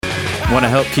Want to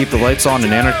help keep the lights on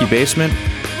in Anarchy Basement?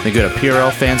 Then go to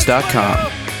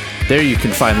PRLfans.com. There you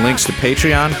can find links to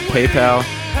Patreon, PayPal,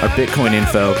 our Bitcoin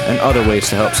info, and other ways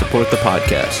to help support the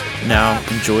podcast. Now,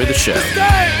 enjoy the show.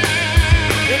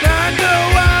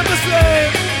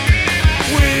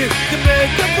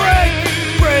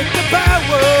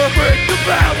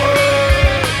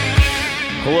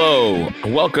 Hello,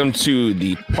 welcome to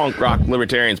the Punk Rock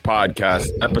Libertarians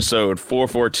Podcast, episode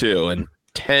 442 and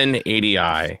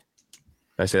 1080i.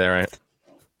 Did I say that right?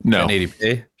 No.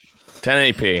 1080p?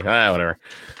 1080p, whatever.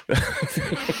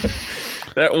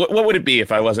 What would it be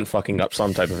if I wasn't fucking up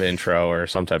some type of intro or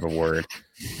some type of word?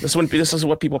 This wouldn't be. This is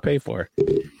what people pay for,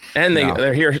 and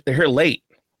they're here late.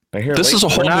 This is a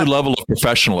whole new level of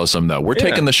professionalism, though. We're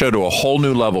taking the show to a whole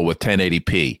new level with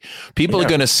 1080p. People are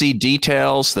going to see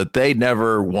details that they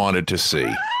never wanted to see.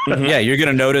 Mm-hmm. Yeah, you're going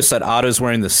to notice that Otto's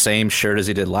wearing the same shirt as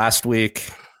he did last week.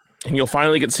 And you'll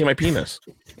finally get to see my penis.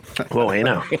 Whoa, hey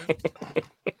now.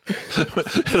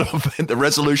 The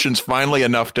resolution's finally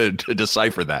enough to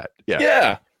decipher that.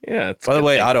 Yeah. By the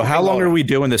way, Otto, how long are we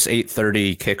doing this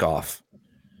 8:30 kickoff?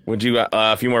 Would you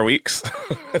a few more weeks?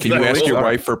 Can you ask your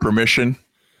wife for permission?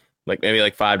 Maybe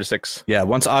 5 to 6. Yeah,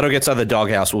 once Otto gets out of the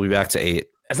doghouse, we'll be back to 8.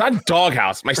 It's not a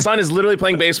doghouse. My son is literally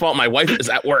playing baseball. My wife is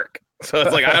at work, so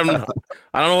it's like I don't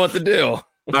know what to do. All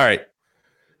right,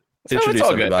 so it's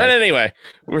all good. But anyway,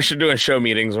 we're doing show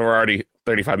meetings, and we're already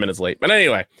 35 minutes late. But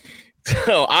anyway,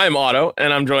 so I'm Otto,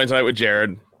 and I'm joined tonight with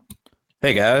Jared.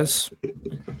 Hey guys,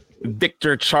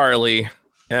 Victor Charlie,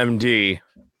 MD.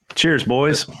 Cheers,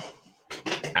 boys.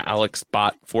 Alex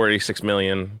Bot 46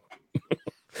 million.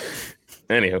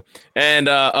 Anywho, and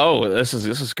this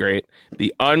is great.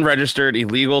 The unregistered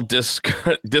illegal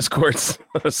discourse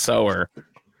sower.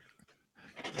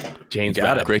 James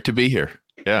got it. Great to be here.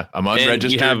 Yeah, I'm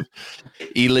unregistered,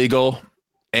 illegal,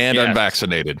 and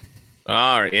unvaccinated.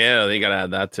 All right, yeah, you gotta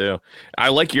add that too. I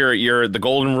like your the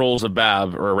golden rules of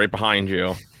Bab are right behind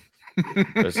you.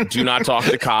 Do not talk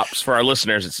to cops. For our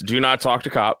listeners, it's do not talk to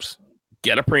cops.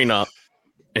 Get a prenup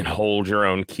and hold your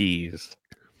own keys.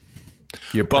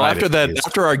 Well,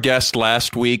 after our guest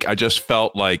last week, I just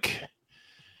felt like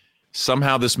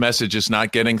somehow this message is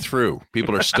not getting through.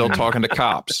 People are still talking to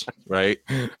cops, right?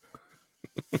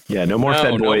 Yeah, no more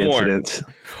Fed Boy incidents.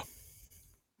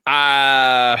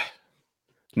 No.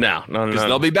 Because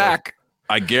they'll be back.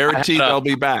 I guarantee they'll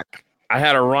be back. I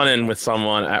had a run-in with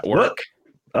someone at work.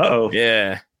 Uh-oh.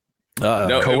 Yeah.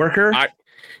 No, coworker?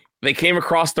 They came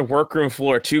across the workroom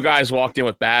floor. 2 guys walked in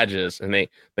with badges, and they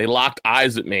locked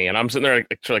eyes at me. And I'm sitting there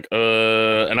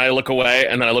and I look away,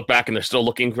 and then I look back, and they're still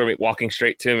looking for me, walking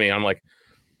straight to me. I'm like,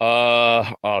 oh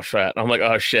shit. I'm like,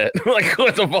 oh shit. I'm like,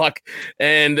 what the fuck?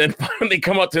 And then finally they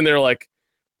come up to me, and they're like,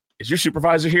 is your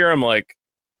supervisor here? I'm like,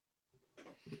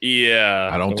 yeah.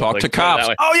 I don't talk to cops.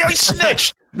 Oh, yeah, he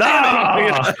snitched. No.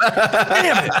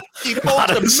 Damn it. He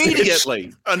folded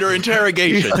immediately under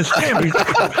interrogation. Damn, you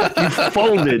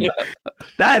folded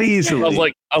that easily. I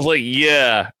was like,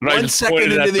 yeah. And 1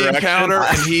 second into the encounter,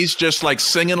 and he's just like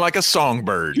singing like a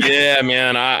songbird. Yeah,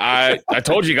 man. I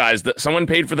told you guys that someone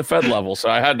paid for the Fed level, so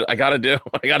I gotta do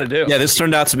what I gotta do. Yeah, this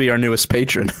turned out to be our newest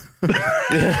patron.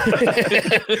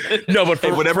 No, but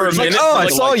for whatever a minute, I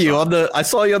saw you on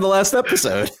the last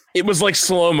episode. It was like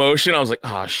slow motion. I was like,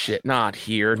 oh shit, not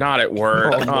here, not at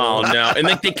work. Oh no. And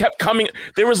they kept coming.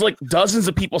 There was like dozens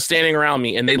of people standing around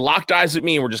me, and they locked eyes at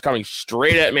me and were just coming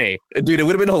straight at me. Dude, it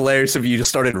would have been hilarious if you just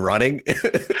started running.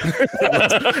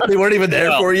 They weren't even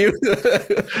there for you.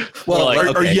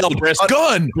 Or yelled,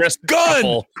 gun.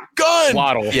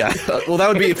 Swaddle. Yeah. Well, that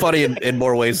would be funny in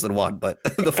more ways than one, but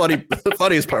the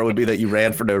funniest part would be that you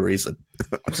ran for no reason.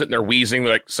 I'm sitting there wheezing,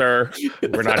 like, sir,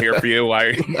 we're not here for you.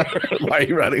 Why are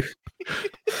you running?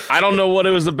 I don't know what it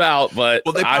was about, but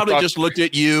they probably just looked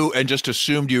at you and just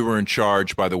assumed you were in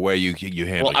charge by the way you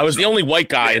handled. Well, I was the only white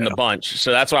guy in the bunch,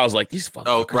 so that's why I was like, these fuckers.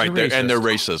 Oh, right there, and their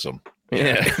racism.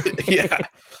 Yeah, yeah.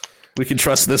 We can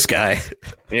trust this guy.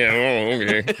 Yeah,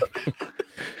 okay.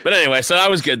 But anyway, so that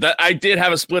was good. That I did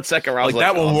have a split second where I was like,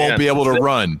 that one won't be able to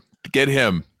run. Get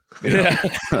him. Yeah.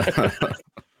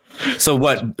 So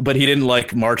what? But he didn't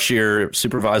march your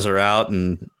supervisor out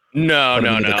and no.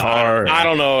 The car. I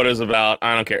don't know what it was about.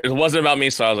 I don't care. It wasn't about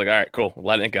me, so I was like, all right, cool,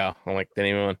 letting it go. I'm like,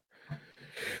 didn't even.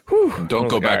 Don't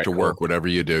go back to work. Cool. Whatever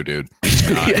you do, dude.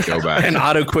 Go back. And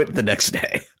Otto quit the next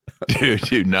day. Dude,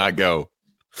 do not go.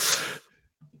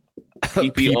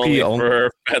 PP only for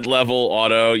Fed level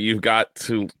auto. You've got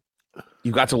to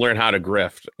learn how to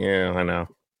grift. Yeah, I know.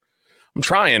 I'm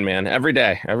trying, man. Every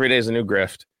day is a new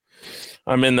grift.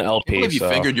 I'm in the LP. What if you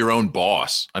figured your own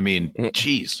boss? I mean,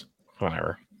 geez.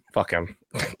 Whatever. Fuck him.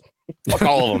 Fuck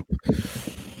all of them.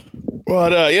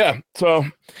 But yeah, so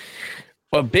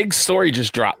a big story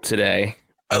just dropped today.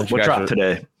 What dropped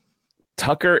today?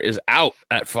 Tucker is out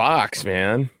at Fox,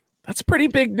 man. That's pretty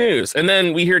big news. And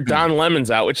then we hear Don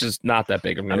Lemon's out, which is not that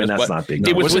big of news. I mean, that's not big.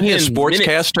 It was Wasn't he a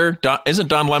sportscaster? minutes. Isn't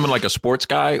Don Lemon like a sports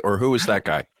guy, or who is that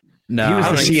guy? No, he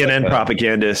was the CNN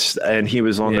propagandist, and he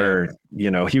was on their,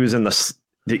 he was in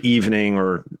the evening,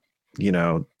 or,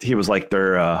 he was like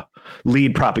their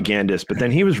lead propagandist. But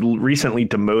then he was recently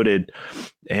demoted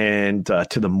and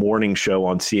to the morning show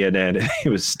on CNN, and he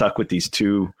was stuck with these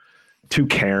two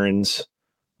Karens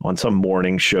on some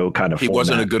morning show kind of He format.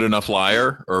 wasn't a good enough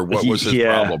liar, or what was his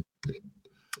problem?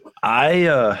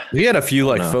 He had a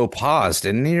few faux pas,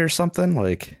 didn't he, or something?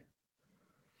 Like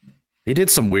he did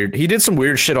some weird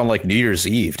shit on like New Year's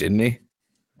Eve, didn't he?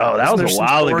 Oh, that was a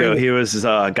while ago. He was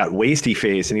got wasty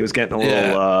face, and he was getting a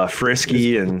little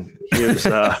frisky, and he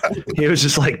was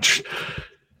just like,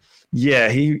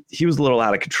 he was a little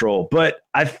out of control. But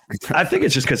I think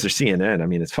it's just because they're CNN. I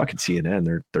mean, it's fucking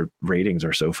CNN. Their ratings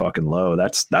are so fucking low.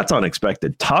 That's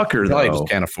unexpected. Tucker, though, just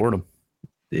can't afford them.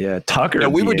 Yeah, Tucker. Now,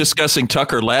 we were discussing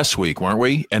Tucker last week, weren't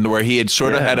we? And where he had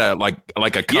sort of had a come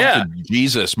to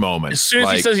Jesus moment. As soon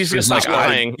as he says he's going to stop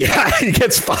lying, he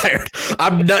gets fired.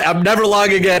 I'm never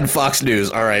lying again. Fox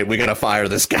News. All right, we got to fire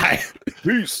this guy.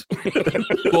 Peace.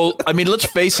 Well, I mean, let's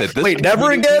face it. Wait,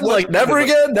 never again? Like never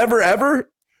again? Never ever?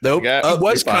 Nope. It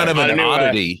was kind of an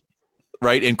oddity,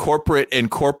 right? In corporate, I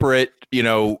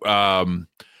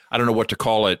don't know what to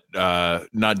call it.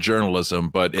 Not journalism,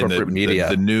 but corporate in media,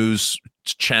 the news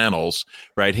channels,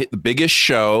 right? Hit the biggest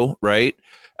show, right?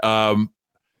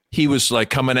 He was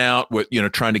like coming out with,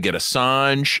 trying to get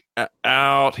Assange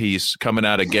out. He's coming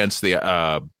out against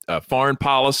the foreign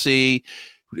policy,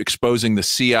 exposing the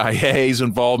CIA's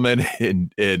involvement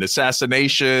in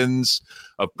assassinations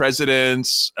of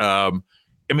presidents. I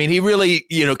mean, he really,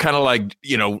 kind of like,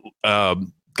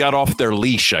 got off their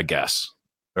leash, I guess.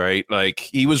 Right. Like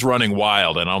he was running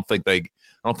wild, and I don't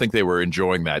think they were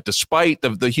enjoying that, despite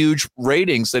the huge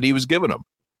ratings that he was giving them.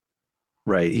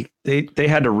 Right. They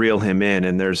had to reel him in,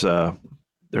 and there's a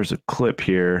clip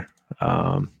here.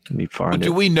 Let me find it.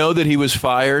 Do we know that he was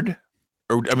fired?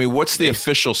 Or, I mean, what's the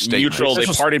official statement? They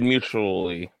parted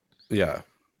mutually. Yeah.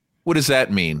 What does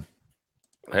that mean?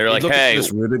 They're like, hey,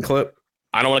 this Rubin clip.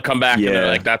 I don't want to come back. Yeah. And they're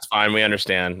like, that's fine. We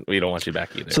understand. We don't want you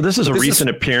back either. So this is a recent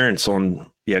appearance on.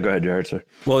 Yeah, go ahead, Jared. Sir.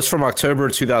 Well, it's from October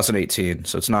 2018,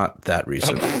 so it's not that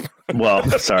recent. Well,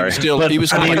 sorry. He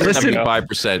was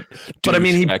 75%. But I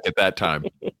mean, back at that time.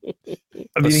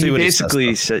 I mean, he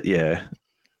basically said, yeah.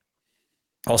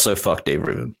 Also, fuck Dave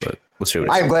Rubin, but let's hear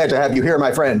what I'm glad to have you here,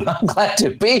 my friend. I'm glad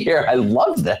to be here. I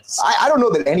love this. I don't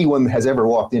know that anyone has ever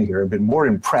walked in here and been more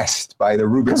impressed by the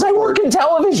Rubin. Because I work in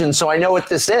television, so I know what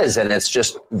this is, and it's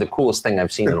just the coolest thing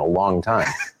I've seen in a long time.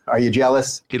 Are you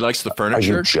jealous? He likes the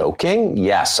furniture. Are you joking?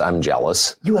 Yes, I'm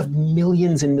jealous. You have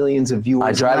millions and millions of viewers.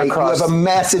 I drive across. You have a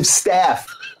massive staff.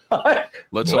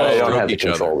 Let's all stroke each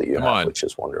other. Come on, which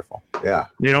is wonderful. Yeah,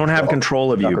 they don't have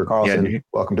control of Tucker you. Carlson,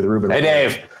 welcome to the Rubin. Hey,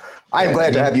 Dave. I am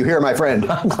glad to have you here, my friend.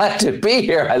 I'm glad to be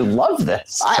here. I love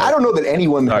this. I don't know that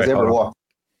anyone has ever walked.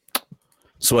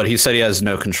 So what, he said he has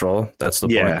no control? That's the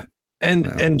point.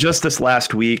 And just this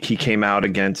last week, he came out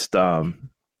against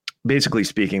basically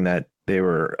speaking that they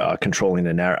were controlling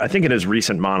the narrative. I think in his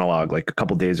recent monologue, like a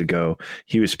couple days ago,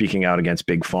 he was speaking out against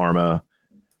Big Pharma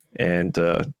and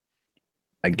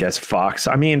I guess Fox.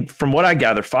 I mean, from what I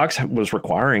gather, Fox was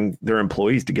requiring their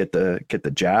employees to get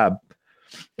the jab.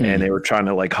 And they were trying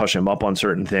to like hush him up on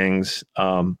certain things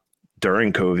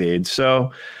during COVID.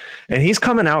 So, and he's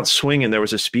coming out swinging. There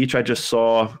was a speech I just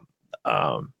saw,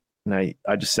 and I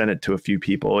just sent it to a few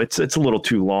people. It's a little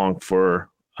too long for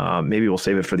maybe we'll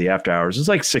save it for the after hours. It's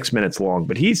like 6 minutes long,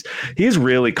 but he's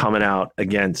really coming out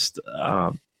against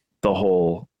the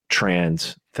whole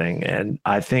trans thing, and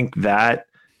I think that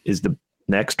is the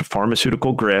next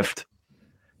pharmaceutical grift.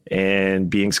 And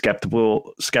being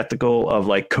skeptical of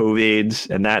like COVIDs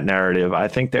and that narrative, I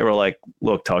think they were like,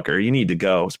 "Look, Tucker, you need to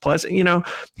go." Plus,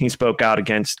 he spoke out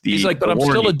against the. He's like, "But I'm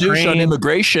still a douche on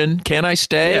immigration. Can I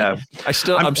stay? Yeah,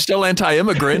 I'm still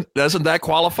anti-immigrant. Doesn't that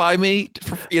qualify me?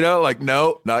 Like,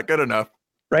 no, not good enough."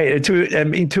 Right.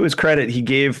 To his credit, he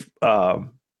gave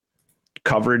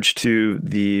coverage to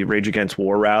the Rage Against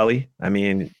War rally. I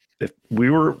mean, if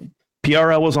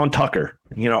PRL was on Tucker.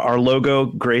 Our logo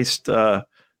graced.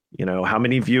 How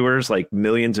many viewers? Like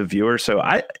millions of viewers. So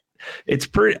it's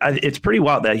pretty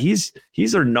wild that he's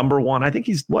their number one. I think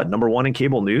he's number one in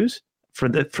cable news for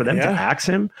them to axe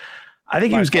him. I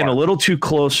think he was getting a little too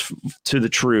close to the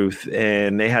truth,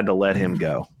 and they had to let him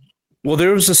go. Well,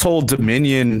 there was this whole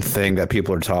Dominion thing that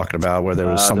people are talking about, where there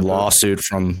was some lawsuit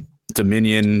from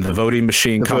Dominion, the voting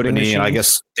machine company, and I machines?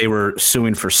 guess they were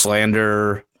suing for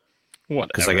slander.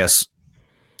 Because I guess,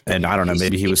 and I don't know,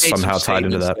 maybe he was somehow tied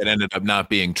into that. It ended up not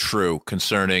being true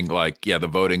concerning the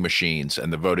voting machines,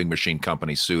 and the voting machine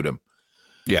company sued him.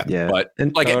 Yeah. But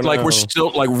we're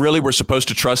still we're supposed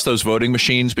to trust those voting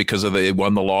machines because they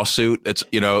won the lawsuit.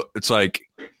 It's like.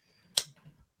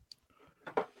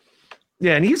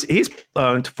 Yeah, and he's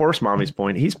to Forrest Mommy's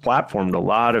point, he's platformed a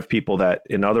lot of people that,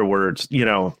 in other words,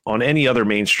 on any other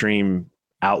mainstream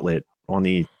outlet,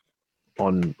 on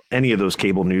any of those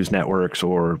cable news networks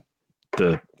or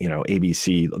the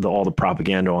ABC, all the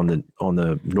propaganda on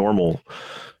the normal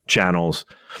channels.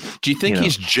 Do you think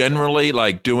he's generally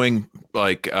doing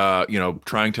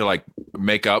trying to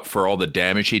make up for all the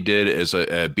damage he did as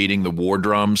beating the war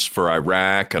drums for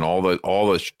Iraq and all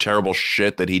the terrible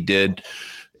shit that he did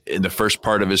in the first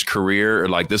part of his career?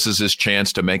 Or this is his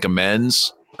chance to make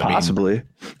amends? Possibly.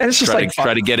 And it's just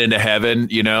try to get into heaven,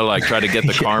 try to get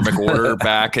the karmic order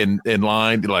back in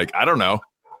line. I don't know.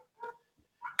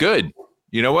 Good.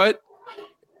 You know what?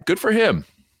 Good for him.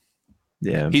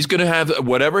 Yeah. He's going to have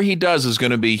whatever he does is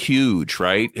going to be huge,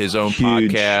 right? His own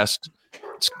podcast.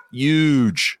 It's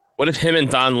huge. What if him and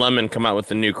Don Lemon come out with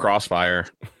the new Crossfire?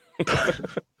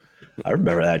 I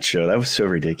remember that show. That was so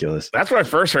ridiculous. That's when I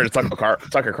first heard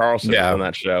Tucker Carlson on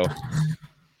that show.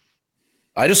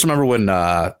 I just remember when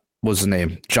what was his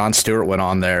name? Jon Stewart went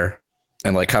on there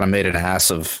and kind of made an ass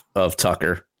of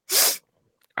Tucker.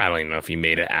 I don't even know if he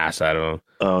made an ass out of him.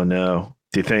 Oh no.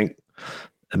 Do you think?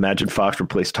 Imagine Fox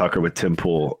replaced Tucker with Tim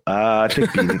Pool. I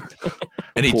think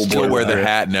and he'd still wear the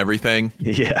hat and everything.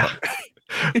 Yeah.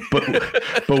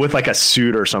 but with a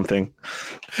suit or something.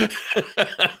 In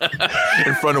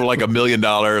front of $1 million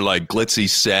glitzy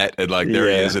set, and there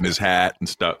he is in his hat and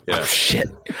stuff. Yeah. Oh, shit.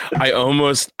 I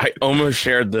almost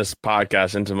shared this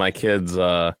podcast into my kids'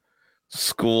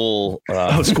 school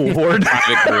school board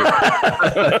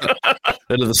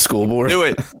into the school board. Do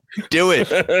it.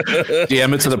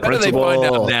 DM it to the principal. They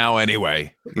find out now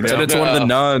anyway. Send it to one of the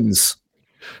nuns.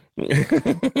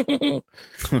 That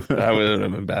would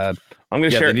have been bad. I'm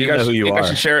going to share it. You guys, I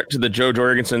should share it to the Joe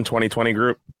Jorgensen 2020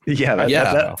 group. Yeah,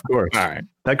 of course. All right.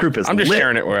 That group is I'm just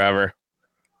sharing it wherever.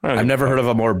 I've never heard of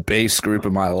a more base group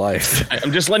in my life.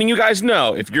 I'm just letting you guys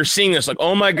know, if you're seeing this,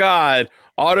 oh my God,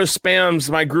 auto spams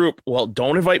my group. Well,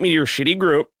 don't invite me to your shitty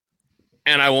group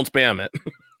and I won't spam it.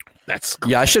 That's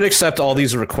cool. Yeah, I should accept all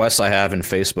these requests I have in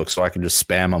Facebook so I can just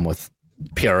spam them with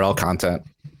PRL content.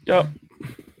 Yep.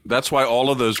 That's why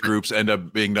all of those groups end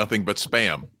up being nothing but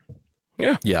spam.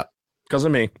 Yeah. Yeah. Because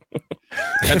of me.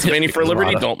 Pennsylvania for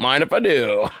Liberty. Don't mind if I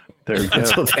do. There you go.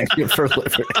 Pennsylvania for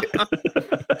Liberty.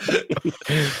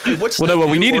 What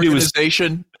we need to do is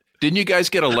Didn't you guys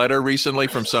get a letter recently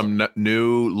from some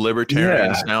new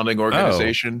libertarian sounding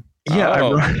organization?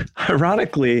 Yeah.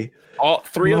 Ironically, all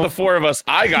three of the four of us,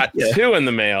 I got two in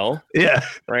the mail. Yeah.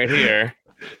 Right here.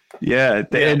 Yeah.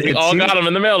 We all got them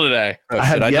in the mail today.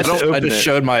 I just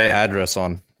showed my address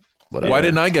on. Whatever. Why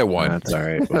didn't I get one? That's all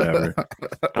right. Whatever.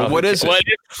 What is it? Well,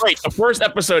 it's the first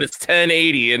episode, it's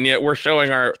 1080, and yet we're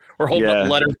holding up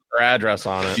letters with our address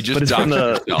on it. You just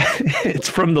it's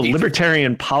from the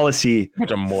Libertarian Policy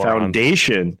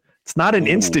Foundation. It's not an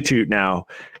institute now.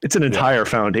 It's an entire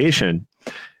foundation.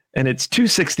 And it's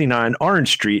 269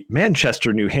 Orange Street,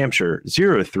 Manchester, New Hampshire,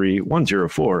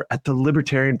 03104 at the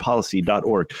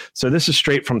libertarianpolicy.org. So this is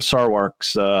straight from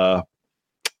Sarwark's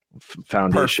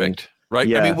foundation. Perfect. Right.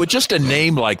 Yeah. I mean, with just a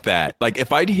name like that,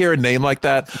 if I'd hear a name like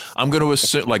that, I'm going to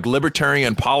assume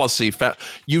libertarian policy.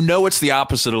 It's the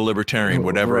opposite of libertarian,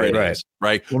 whatever it is.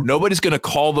 Right. Nobody's going to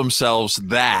call themselves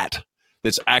that.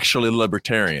 That's actually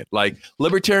libertarian.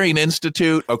 Libertarian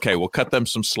Institute. Okay, we'll cut them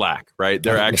some slack. Right.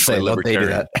 They're actually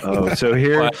libertarian. Oh, so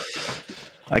here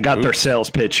I got their sales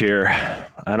pitch here.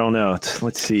 I don't know.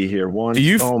 Let's see here.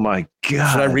 Oh my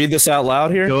God. Should I read this out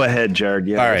loud here? Go ahead, Jared.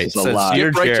 Yeah. All right. So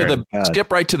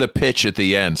skip right to the pitch at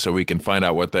the end so we can find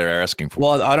out what they're asking for.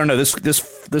 Well, I don't know.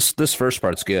 This first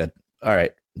part's good. All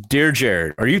right. Dear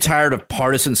Jared, are you tired of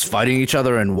partisans fighting each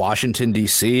other in Washington,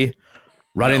 D.C.,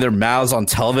 running their mouths on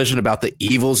television about the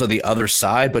evils of the other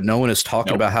side, but no one is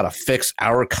talking about how to fix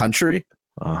our country?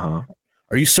 Uh-huh.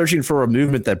 Are you searching for a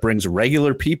movement that brings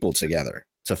regular people together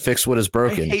to fix what is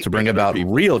broken, to bring about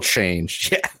real change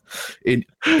in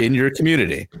your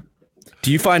community?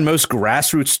 Do you find most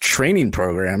grassroots training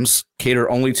programs cater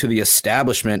only to the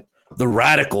establishment, the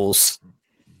radicals,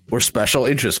 or special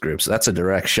interest groups? That's a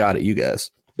direct shot at you guys.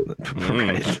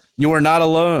 Right. You are not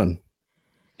alone.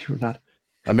 You're not.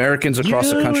 Americans across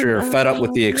the country are fed up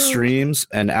with the extremes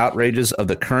and outrages of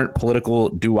the current political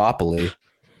duopoly.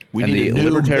 We need a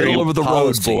new middle of the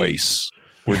road voice.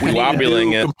 We're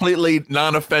wobbling it. Completely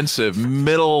non-offensive,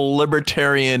 middle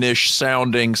libertarian-ish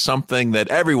sounding something that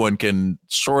everyone can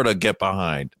sort of get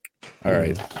behind. All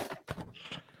right.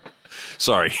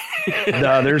 Sorry.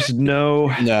 No, there's no.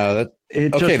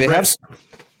 Okay, they have.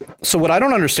 So what I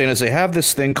don't understand is they have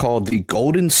this thing called the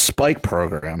Golden Spike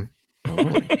Program,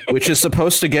 which is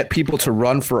supposed to get people to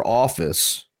run for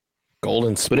office.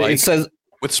 Golden Spike. But it says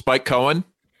with Spike Cohen.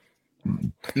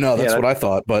 No, that's what I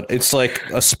thought. But it's like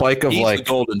a spike of He's like the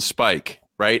golden spike,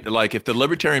 right? Like if the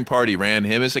Libertarian Party ran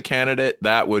him as a candidate,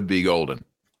 that would be golden.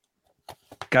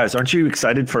 Guys, aren't you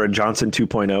excited for a Johnson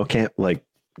 2.0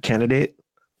 candidate?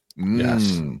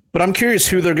 Yes, but I'm curious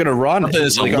who they're going to run.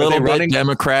 There's a little bit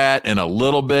Democrat and a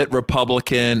little bit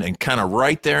Republican, and kind of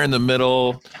right there in the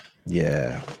middle.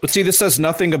 Yeah, but see, this says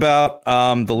nothing about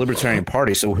the Libertarian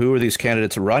Party. So who are these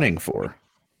candidates running for?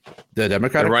 The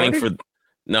Democratic Party?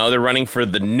 They're running for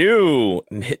the new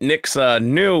Nick's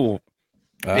new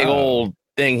big old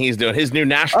thing he's doing. His new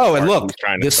national. Oh, and look,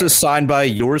 this is signed by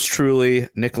yours truly,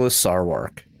 Nicholas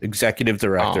Sarwark, Executive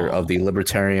Director of the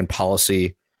Libertarian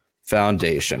Policy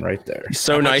Foundation, right there.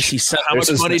 So nice. He said, "How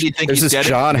much money do you think he's getting?"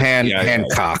 John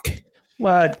Hancock.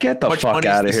 What? Get the fuck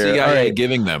out of here! CIA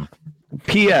giving them.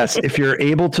 P.S. If you're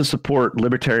able to support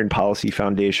Libertarian Policy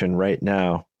Foundation right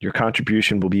now, your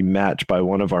contribution will be matched by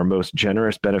one of our most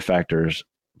generous benefactors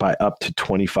by up to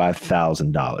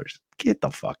 $25,000. Get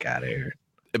the fuck out of here!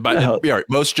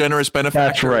 Most generous benefactor.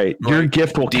 That's right. Your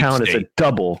gift will count as a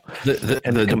double. The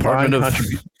Department of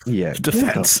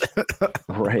Defense.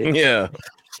 Right. Yeah.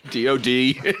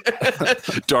 DOD,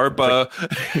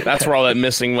 DARPA. That's where all that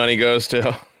missing money goes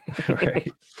to.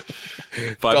 Right.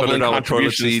 $500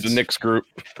 contributions to Nick's group.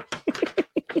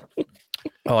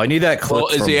 Oh, I need that clip.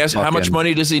 Well, is he asking how much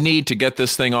money does he need to get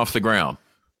this thing off the ground?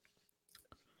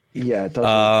 Yeah, it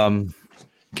doesn't.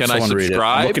 Can I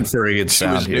subscribe? I'm looking for a good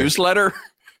sound to his here. newsletter.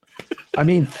 I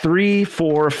mean, 3,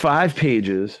 4, 5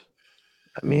 pages.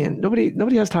 I mean,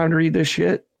 nobody has time to read this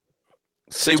shit.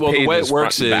 See, well, the way it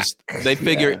works is they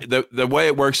figure the way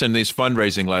it works in these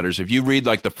fundraising letters, if you read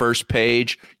like the first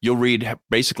page, you'll read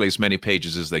basically as many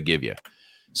pages as they give you.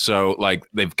 So like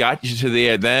they've got you to the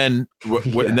end, and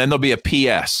then there'll be a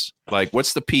PS. Like,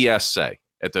 what's the PS say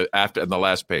at the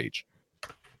last page?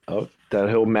 Oh, that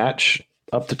he'll match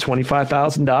up to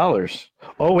 $25,000.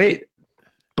 Oh, wait.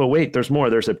 But wait, there's more.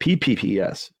 There's a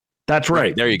PPPS. That's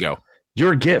right. There you go.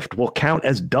 Your gift will count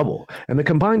as double, and the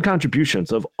combined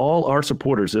contributions of all our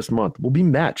supporters this month will be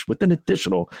matched with an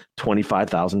additional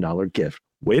 $25,000 gift.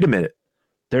 Wait a minute.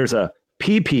 There's a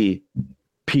PPPS.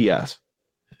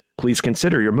 Please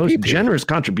consider your most generous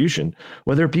contribution,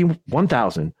 whether it be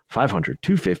 $1,000, $500,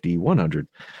 $250, $100.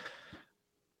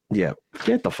 Yeah,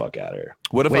 get the fuck out of here.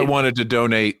 What if I wanted to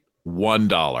donate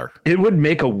 $1? It would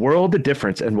make a world of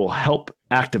difference and will help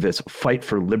activists fight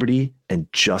for liberty and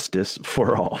justice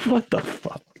for all. What the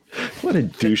fuck? What a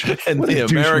douche. In the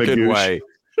American way.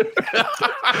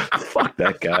 Fuck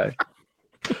that guy.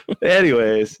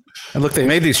 Anyways. And look, they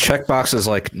made these check boxes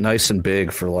like nice and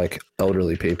big for like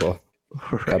elderly people.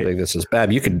 Right. How big this is.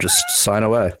 Bab, you can just sign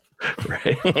away.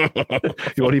 Right.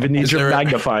 You won't even need your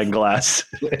magnifying glass.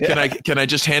 Can I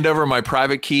just hand over my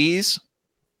private keys?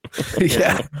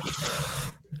 Yeah.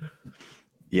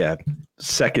 Yeah.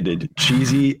 Seconded.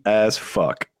 Cheesy as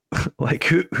fuck. Like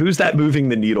who's that moving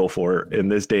the needle for in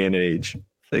this day and age?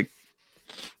 Like,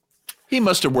 he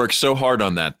must have worked so hard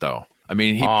on that though. I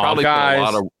mean, he probably put a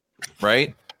lot of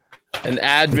right. An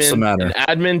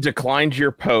admin declined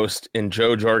your post in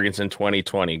Joe Jorgensen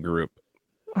 2020 group.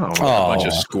 A bunch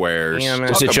of squares.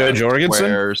 Is it Joe Jorgensen?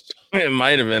 Squares. It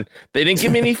might have been. They didn't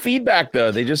give me any feedback though.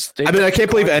 I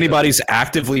can't believe anybody's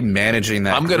actively managing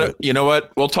that. I'm gonna. You know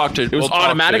what? We'll talk to. We'll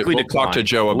talk to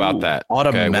Joe about that.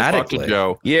 Automatically. We'll talk to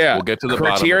Joe. Yeah. We'll get to the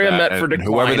criteria bottom of that. met for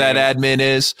declining. Whoever that admin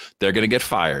is, they're gonna get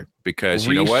fired because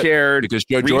you know what? Because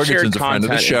Joe Jorgensen's a friend of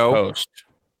the show.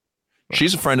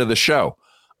 She's a friend of the show.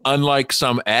 Unlike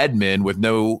some admin with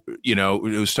no,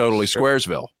 who's totally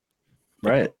Squaresville.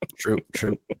 Right. True.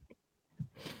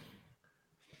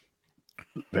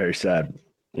 Very sad.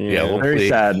 Yeah, very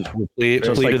sad.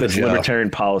 Just like this Libertarian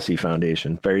Policy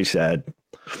Foundation. Very sad.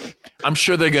 I'm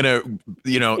sure they're gonna,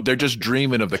 they're just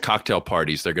dreaming of the cocktail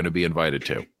parties they're gonna be invited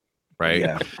to, right?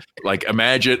 Yeah. Like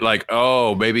imagine,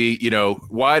 maybe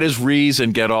why does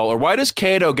Reason get all, or why does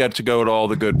Cato get to go to all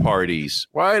the good parties?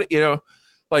 Why,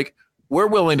 we're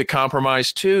willing to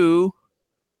compromise too.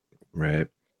 Right.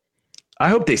 I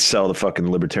hope they sell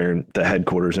the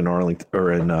headquarters in Arlington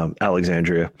or in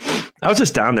Alexandria. I was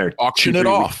just down there. Auction it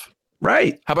off.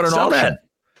 Right. How about an auction? That.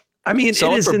 I mean,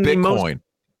 sell it is in Bitcoin.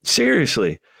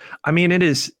 Seriously. I mean, it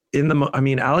is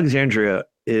Alexandria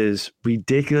is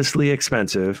ridiculously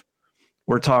expensive.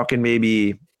 We're talking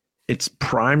maybe it's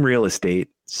prime real estate.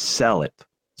 Sell it.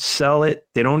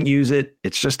 They don't use it.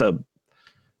 It's just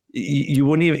you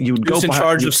wouldn't even, you would go Who's in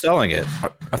charge of selling it?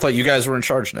 I thought you guys were in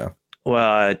charge now.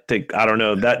 Well, I don't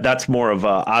know, that's more of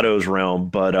Otto's realm,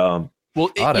 but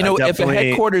well, if a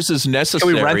headquarters is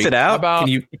necessary, can we rent it out?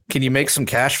 Can you make some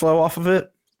cash flow off of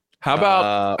it? How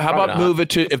about move it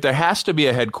to, if there has to be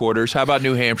a headquarters, how about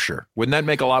New Hampshire? Wouldn't that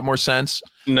make a lot more sense?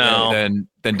 No, than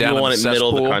down in the middle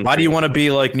of the country. Why do you want to be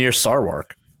like near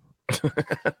Sarwark?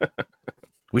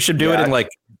 We should do it in like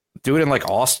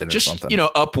Austin or something.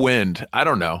 Upwind. I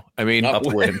don't know. I mean,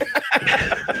 upwind.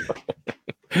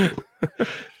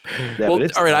 Well,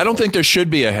 all right. I don't think there should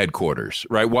be a headquarters,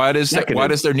 right? Why does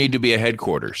there need to be a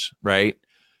headquarters, right?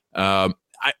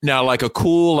 Now, like a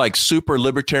cool, like super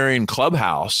libertarian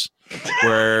clubhouse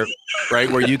where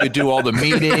you could do all the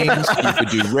meetings, you could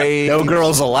do raids. No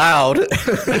girls allowed.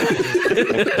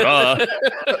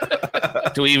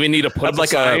 Do we even need to put like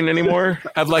sign anymore?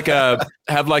 Have like a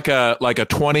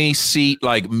 20-seat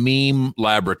like meme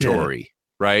laboratory,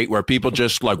 right? Where people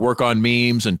just like work on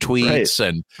memes and tweets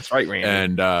and that's right, Randy.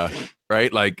 And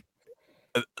right, like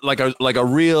a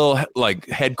real like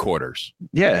headquarters.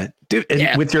 Yeah, dude.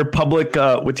 Yeah. With your public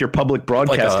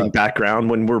broadcasting background,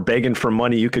 when we're begging for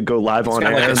money, you could go live on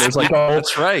air. And there's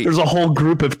that's right. There's a whole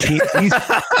group of teams.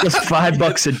 Just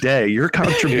 $5 a day. Your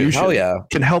contribution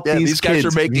can help these guys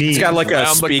kids. Are making. He's got like a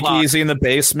speakeasy in the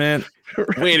basement.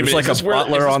 Wait a minute, like a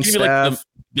butler on staff. Like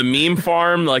the meme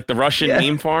farm, like the Russian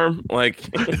meme farm, like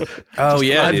 $5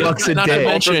 a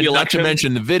day. Not to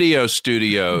mention the video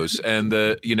studios and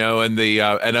the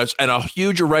and a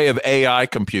huge array of AI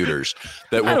computers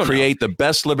that will create the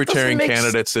best libertarian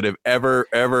candidates that have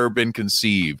ever been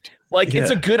conceived. Like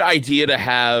it's a good idea to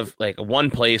have like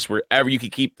one place wherever you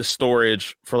could keep the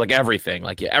storage for like everything,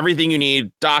 like everything you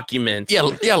need, documents.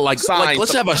 Like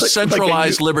let's have a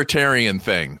centralized libertarian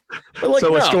thing. But like,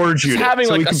 a storage unit. Having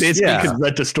so like we can basically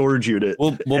rent a storage unit.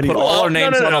 We'll put all our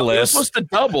names on a list. It was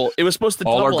supposed to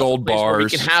double. All our gold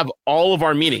bars. We can have all of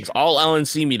our meetings. All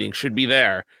LNC meetings should be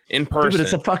there in person. Dude, but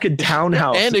it's a fucking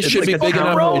townhouse, and it should be big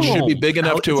enough. It should be big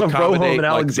enough to accommodate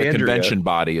like the convention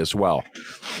body as well,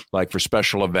 like for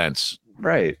special events.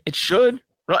 Right. It should.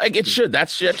 Like it should. That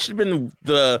should have been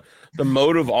the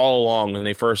motive all along when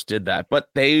they first did that. But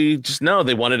they just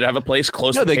they wanted to have a place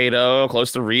close to Cato,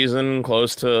 close to Reason,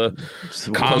 close to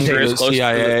Congress, close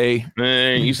CIA.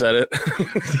 To you said it.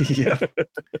 Yeah.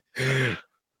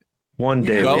 One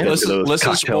day,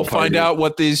 we'll find out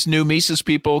what these new Mises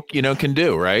people, can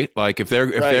do, right? Like if they're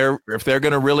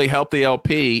going to really help the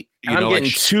LP, I'm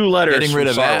getting 2 letters. Getting rid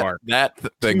of that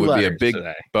thing would be a big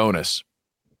bonus.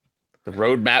 The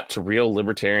roadmap to real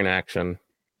libertarian action.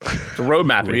 The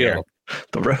roadmap real.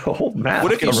 The whole map.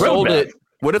 What if you sold it?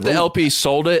 What if the LP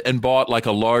sold it and bought like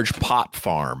a large pot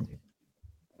farm?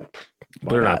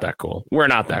 We're not that cool. We're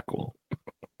not that cool.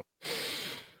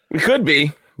 We could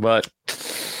be, but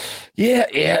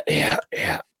yeah.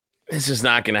 This is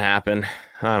not going to happen.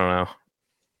 I don't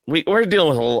know. We're dealing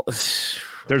with a whole.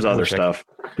 There's other stuff.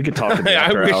 We could talk about.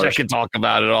 I wish I could talk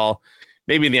about it all.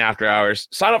 Maybe in the after hours.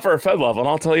 Sign up for a Fed level and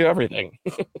I'll tell you everything.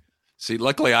 See,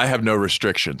 luckily I have no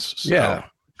restrictions. So. Yeah.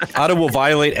 Otto will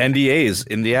violate NDAs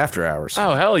in the after hours.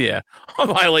 Oh, hell yeah. I'm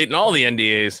violating all the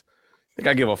NDAs. Think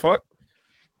I give a fuck?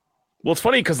 Well, it's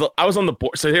funny because I was on the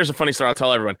board. So here's a funny story. I'll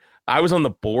tell everyone. I was on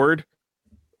the board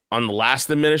on the last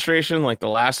administration,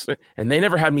 and they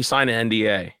never had me sign an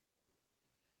NDA.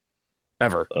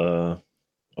 Ever.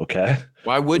 Okay.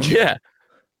 Why would you? Yeah.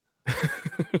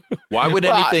 Why would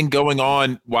anything going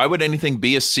on? Why would anything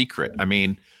be a secret? I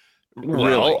mean,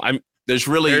 really, there's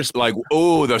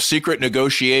the secret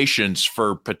negotiations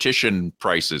for petition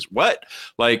prices. What?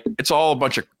 Like, it's all a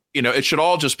bunch of, it should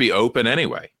all just be open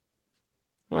anyway.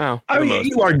 Wow. I mean,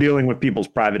 you are dealing with people's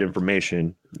private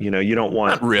information. You don't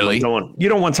want you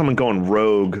don't want someone going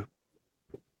rogue.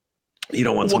 You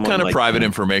don't want what kind of private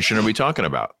information are we talking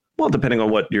about? Well, depending on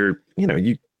what you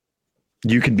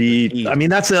could be. I mean,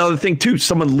 that's the other thing too.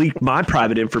 Someone leaked my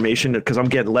private information because I'm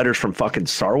getting letters from fucking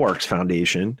Sarwark's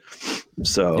Foundation.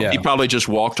 So he probably just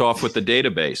walked off with the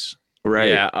database. Right.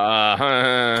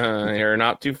 Yeah. You're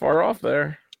not too far off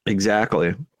there.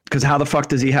 Exactly. Because how the fuck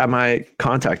does he have my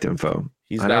contact info?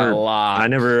 He's got a lot. I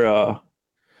never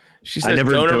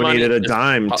donated a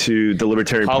dime to the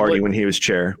Libertarian Party when he was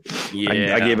chair.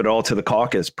 Yeah. I gave it all to the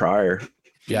caucus prior.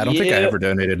 Yeah, I don't think I ever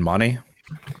donated money.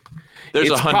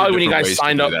 It's probably when you guys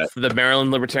signed up for the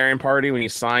Maryland Libertarian Party, when you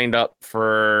signed up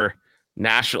for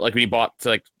national, like when you bought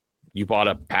like you bought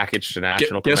a package to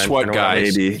national. Guess what,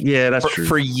 guys? Maybe. Yeah, that's true.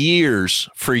 For years,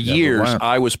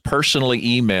 I was personally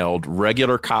emailed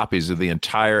regular copies of the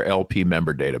entire LP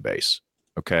member database.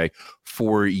 Okay.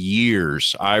 For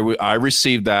years, I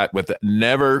received that with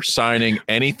never signing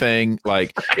anything.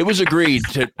 Like, it was agreed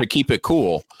to keep it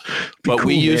cool, but cool,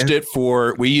 we used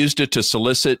it to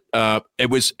solicit. It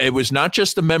was not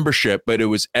just the membership, but it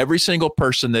was every single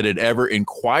person that had ever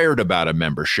inquired about a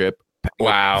membership.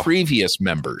 Wow. Previous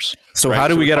members. So right? How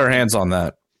do we get our hands on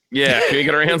that? Yeah, can we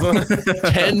get our hands on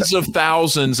that? Tens of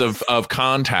thousands of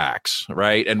contacts,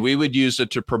 right? And we would use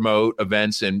it to promote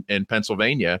events in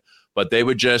Pennsylvania, but they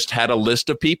would just had a list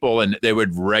of people and they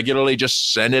would regularly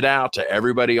just send it out to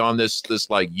everybody on this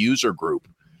like user group.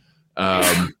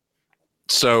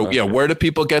 So yeah, where do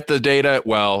people get the data?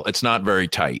 Well, it's not very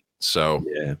tight. So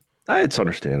yeah, it's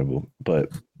understandable, but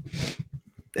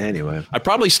anyway, I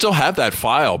probably still have that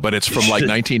file, but it's from like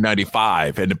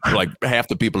 1995, and like half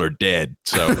the people are dead.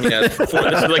 So yeah, this is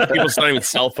like people starting with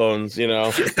cell phones, you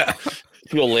know,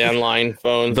 people landline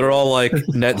phones. They're all like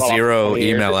net zero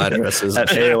email addresses at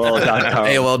AOL.com.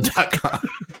 AOL.com.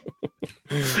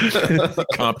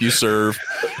 CompuServe,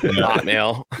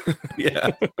 Hotmail.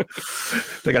 Yeah,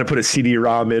 they got to put a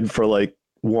CD-ROM in for like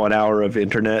 1 hour of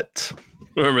internet.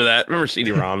 Remember that? Remember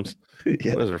CD-ROMs?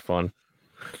 Yeah. Those are fun.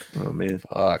 Oh man,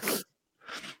 fuck.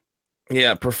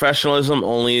 Yeah, professionalism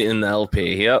only in the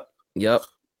LP. Yep. That's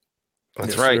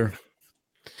yes, right. Sir.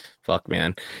 Fuck,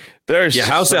 man.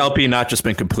 How's the LP not just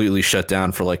been completely shut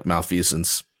down for like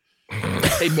malfeasance?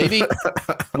 Hey, maybe.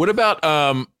 What about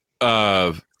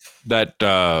that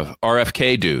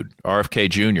RFK dude, RFK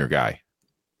Jr. guy?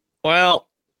 Well,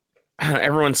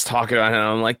 everyone's talking about him.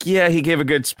 I'm like, yeah, he gave a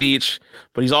good speech,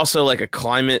 but he's also like a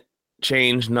climate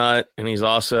change nut, and he's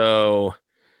also,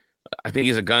 I think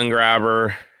he's a gun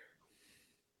grabber.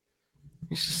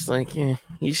 He's just like, yeah,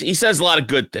 he says a lot of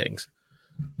good things.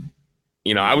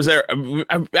 You know, I was there.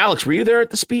 Alex, were you there at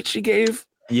the speech he gave?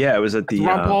 Yeah, it was at the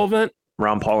Ron Paul event.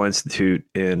 Ron Paul Institute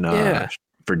in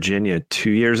Virginia 2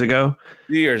 years ago.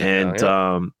 2 years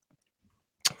ago. And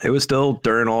it was still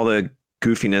during all the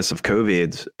goofiness of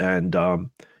COVID. And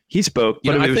he spoke.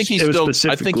 But I think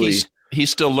he's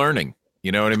still learning.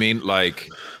 You know what I mean? Like,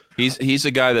 he's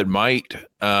a guy that might,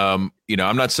 I'm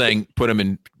not saying put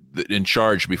him in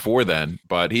charge before then,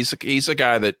 but he's a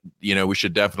guy that, we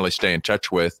should definitely stay in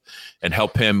touch with and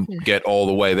help him get all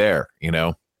the way there,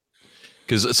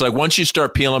 because it's like once you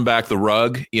start peeling back the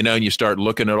rug, and you start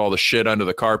looking at all the shit under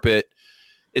the carpet,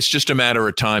 it's just a matter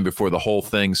of time before the whole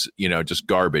thing's, just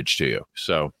garbage to you.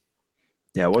 So.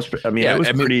 Yeah, it was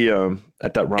pretty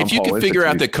at that Ron Paul if you can Institute. figure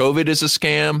out that COVID is a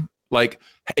scam, like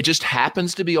it just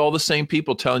happens to be all the same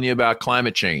people telling you about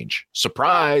climate change.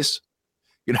 Surprise.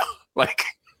 Like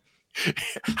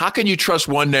how can you trust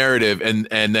one narrative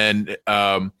and then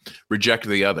reject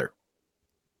the other?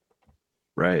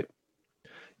 Right.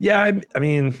 Yeah, I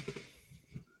mean,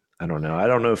 I don't know. I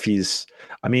don't know if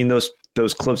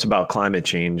those clips about climate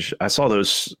change, I saw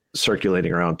those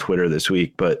circulating around Twitter this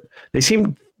week, but they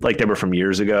seemed like they were from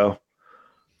years ago.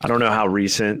 I don't know how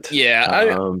recent.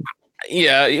 Yeah.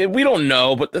 Yeah, we don't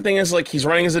know, but the thing is, like, he's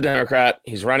running as a Democrat.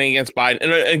 He's running against Biden.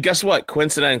 And guess what?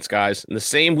 Coincidence, guys. In the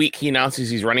same week he announces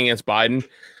he's running against Biden,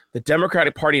 the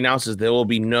Democratic Party announces there will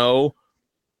be no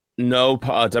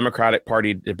Democratic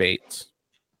Party debates.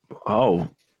 Oh,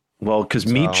 well, because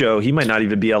Meet Joe, he might not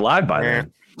even be alive by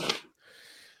then.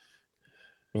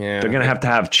 Yeah. They're going to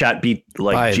have chat beat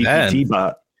like GPT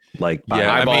bot. Like,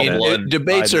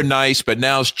 debates are nice, but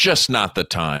now's just not the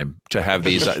time to have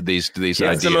these ideas.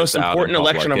 It's the most important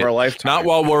election of our lifetime. Not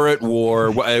while we're at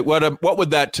war. What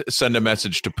would that send a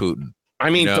message to Putin? I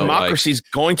mean, democracy is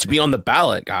going to be on the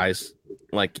ballot, guys.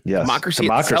 Like, democracy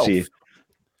itself.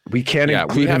 We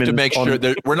can't. We have to make sure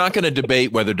that we're not going to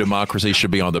debate whether democracy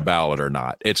should be on the ballot or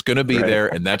not. It's going to be there,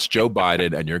 and that's Joe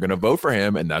Biden, and you're going to vote for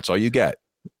him, and that's all you get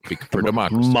for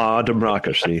democracy. Ma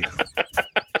democracy.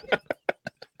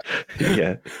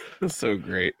 Yeah, that's so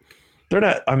great. They're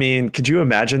not. I mean, could you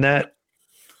imagine that?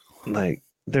 Like,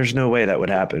 there's no way that would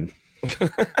happen.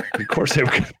 Of course, they were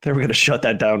going to shut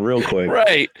that down real quick,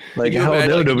 right? Like, how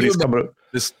nobody's coming up.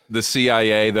 The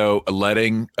CIA though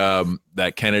letting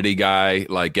that Kennedy guy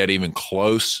like get even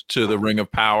close to the ring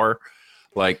of power,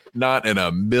 like not in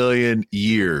a million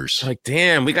years. Like,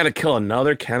 damn, we got to kill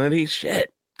another Kennedy.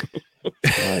 Shit.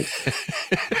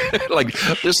 Like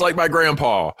just like my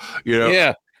grandpa,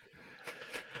 Yeah.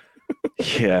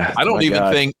 Yeah. I don't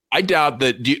even think. I doubt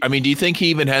that. Do you think he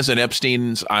even has an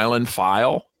Epstein's Island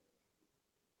file?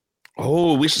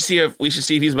 Oh, we should see if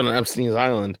he's been on Epstein's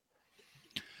Island.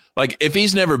 Like, if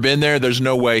he's never been there, there's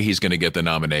no way he's going to get the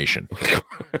nomination.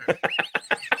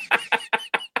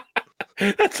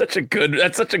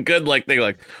 That's such a good like thing.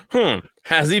 Like,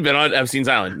 has he been on Epstein's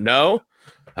Island? No.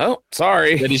 Oh,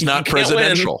 sorry. That he's not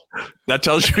presidential. That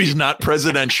tells you he's not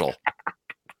presidential.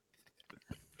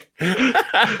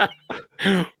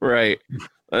 Right.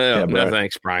 No,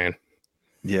 thanks, Brian.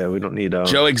 Yeah, we don't need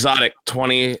Joe Exotic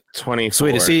 2024. So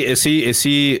wait, is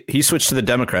he switched to the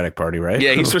Democratic Party, right?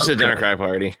 Yeah, he switched to the Democratic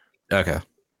Party. Okay.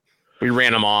 We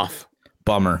ran him off.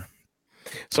 Bummer.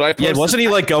 So I wasn't he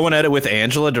like going at it with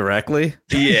Angela directly?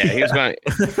 Yeah, he was going.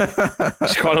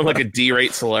 She called him like a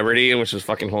D-rate celebrity, which was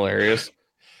fucking hilarious.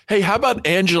 Hey, how about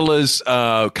Angela's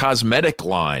cosmetic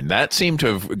line? That seemed to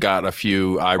have got a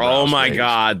few eyebrows. Oh my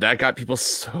God, that got people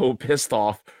so pissed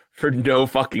off for no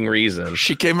fucking reason.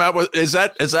 She came out with is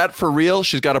that for real?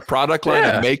 She's got a product line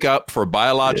of makeup for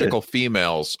biological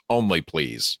females only,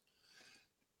 please.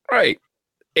 Right.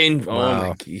 And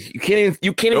wow. You can't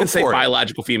even say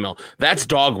biological female. That's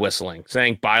dog whistling,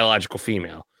 saying biological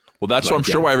female. Well, that's what I'm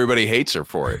sure why everybody hates her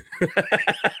for it.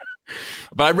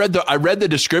 But I read the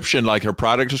description, like her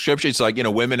product description. It's like,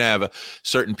 women have a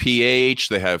certain pH,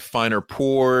 they have finer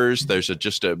pores.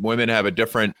 Women have a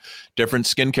different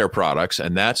skincare products,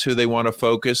 and that's who they want to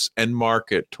focus and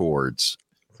market towards.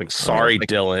 Like, sorry,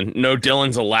 Dylan. No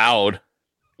Dylan's allowed.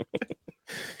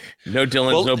 No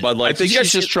Dylan's, no Bud Light. I think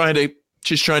she's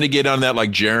trying to get on that,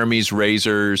 like Jeremy's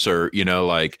razors or,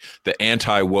 like the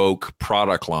anti-woke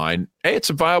product line. Hey, it's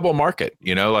a viable market,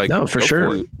 like. No, for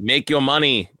sure. Make your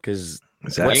money, because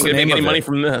exactly. you ain't going to make any money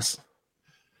from this.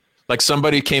 Like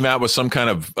somebody came out with some kind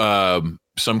of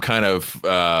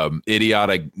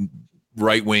idiotic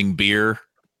right-wing beer,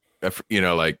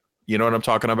 like, you know what I'm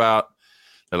talking about?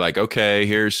 They're like, okay,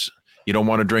 here's, you don't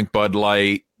want to drink Bud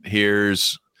Light.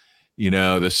 Here's,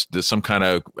 this some kind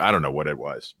of, I don't know what it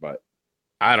was, but.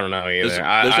 I don't know either.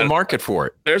 There's a market for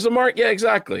it. There's a market. Yeah,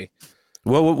 exactly.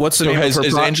 Well, what's the name?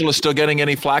 Is Angela still getting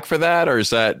any flack for that, or is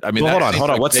that? I mean, hold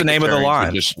on. What's the name of the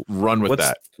line? Just run with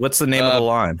that. What's the name of the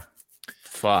line?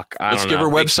 Fuck. Let's give her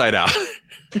website out.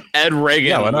 Ed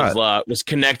Reagan was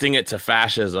connecting it to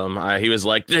fascism. He was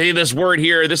like, "Hey, this word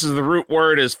here, this is the root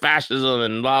word is fascism,"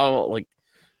 and blah, blah, blah. Like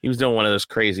he was doing one of those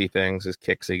crazy things. His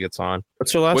kicks he gets on.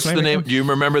 What's her last name? What's the name? Do you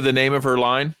remember the name of her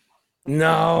line?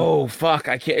 No, fuck.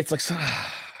 I can't. It's like.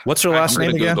 What's her last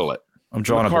name again? Google it. I'm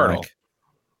drawing a blank.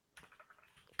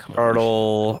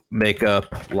 Cardinal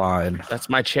makeup line. That's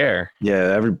my chair.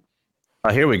 Yeah.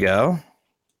 Here we go.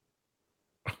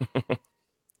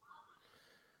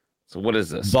 So what is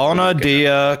this?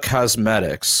 Bonadia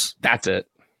Cosmetics. That's it.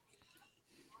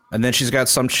 And then she's got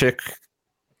some chick.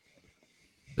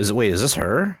 Is this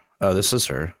her? Oh, this is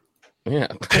her. Yeah.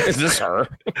 Is this her?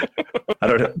 I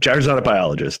don't know. Jared's not a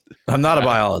biologist. I'm not a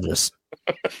biologist.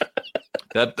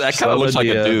 That kind of looks like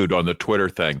a dude on the Twitter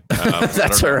thing.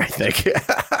 That's her, I think.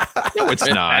 No, it's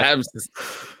not.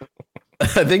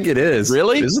 I think it is.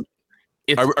 Really?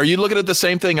 Are you looking at the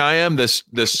same thing I am? This.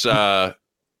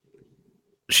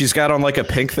 She's got on like a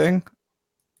pink thing.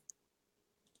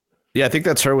 Yeah, I think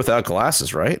that's her without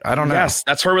glasses, right? I don't know. Yes,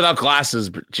 that's her without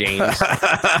glasses, James.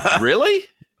 Really?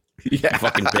 Yeah.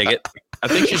 Fucking bigot. I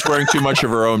think she's wearing too much of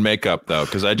her own makeup, though,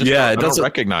 because I don't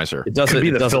recognize her. It doesn't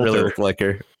really look like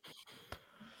her.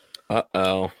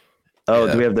 Uh-oh.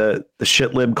 Oh, do we have the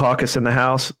shit lib caucus in the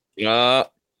house? Yeah.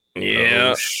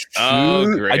 Great.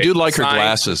 I do like her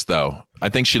glasses, though. I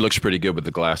think she looks pretty good with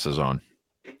the glasses on.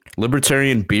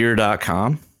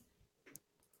 Libertarianbeer.com.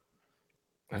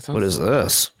 What is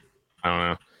this? I don't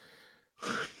know.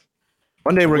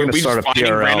 One day we're going to start a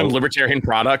PRL. Random libertarian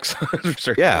products.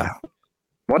 Yeah.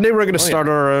 One day we're going to start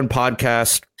our own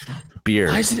podcast beer.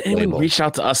 Why hasn't anyone reached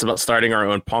out to us about starting our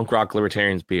own punk rock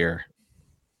libertarians beer?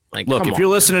 Like, look, if you're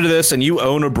listening to this and you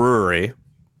own a brewery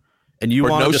and you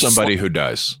want to know somebody who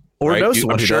does, or know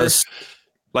someone who does,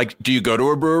 like, do you go to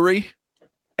a brewery?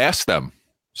 Ask them.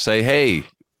 Say, hey,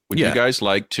 would you guys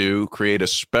like to create a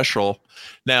special?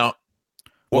 Now,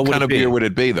 what kind of beer would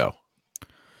it be, though?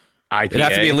 IPA. It'd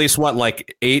have to be at least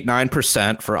like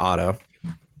 8-9% for auto.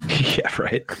 Yeah,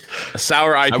 right. A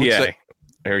sour IPA.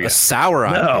 There we go. A sour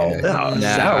IPA. No,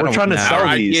 sour. We're trying to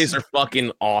sell these. IPAs are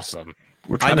fucking awesome.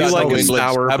 I do like a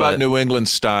sour. How about New England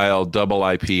style double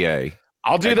IPA?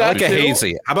 I'll do that. Like a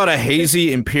hazy. How about a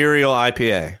hazy Imperial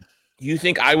IPA? You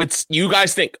think I would? You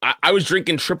guys think I was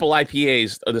drinking triple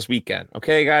IPAs this weekend?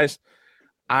 Okay, guys,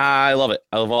 I love it.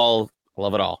 I love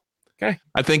it all. Okay,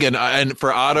 I think and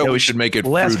for Otto, we should make it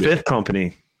last Fifth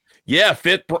Company. Yeah,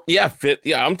 Fit. Yeah,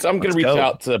 I'm gonna reach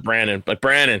out to Brandon. But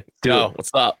Brandon, go.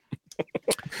 What's up?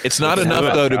 It's not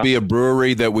enough though to be a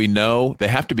brewery that we know. They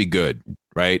have to be good,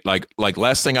 right? Like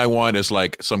last thing I want is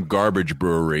like some garbage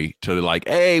brewery to like,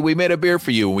 hey, we made a beer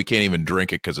for you and we can't even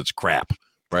drink it because it's crap.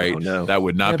 right? Oh, no. That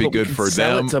would not be good for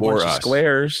them or us.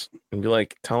 Squares and be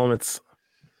like, tell them it's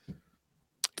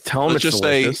delicious.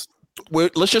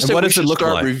 Let's just say what we does it should look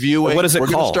start like? reviewing. What is it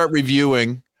called?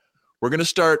 We're going to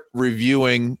start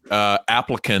reviewing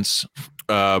applicant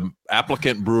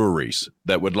breweries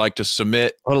that would like to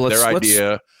submit their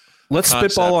idea. Let's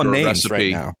spitball on names recipe.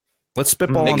 right now. Let's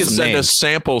spitball They on can some send names. us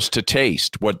samples to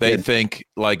taste what they think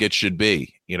like it should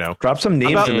be. Drop some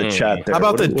names in the chat there. How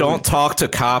about Don't Talk to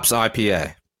Cops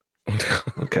IPA?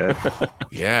 Okay.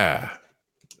 Yeah.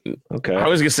 Okay. I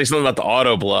was gonna say something about the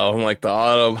auto blow. I'm like the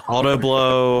auto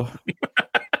blow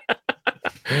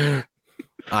IPA.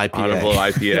 Auto blow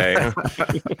IPA.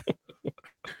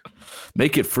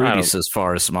 Make it fruity, says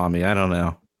Forrest Mommy. I don't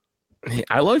know.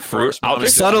 I like fruit.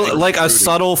 Subtle, like a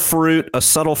subtle fruit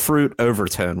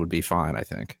overtone would be fine. I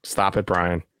think. Stop it,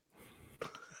 Brian.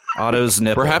 Otto's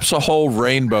nipple. Perhaps a whole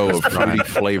rainbow of fruity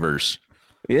flavors.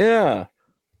 Yeah.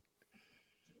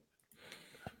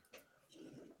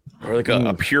 Or like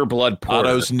a pure blood porter.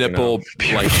 Otto's nipple,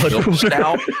 like milk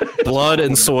stout. Blood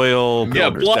and soil. Yeah,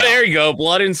 blood. Stout. There you go.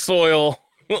 Blood and soil.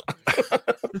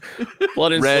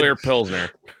 Blood and soil Pilsner.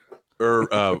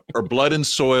 Or blood and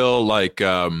soil, like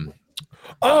red.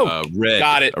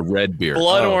 Got it. A red beer.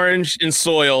 Blood orange and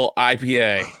soil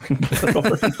IPA.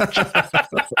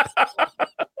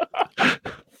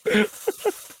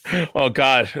 Oh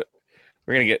God,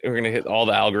 we're gonna hit all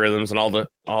the algorithms and all the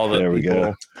there we people.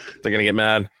 Go. They're gonna get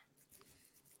mad.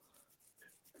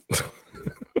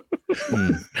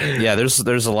 Yeah, there's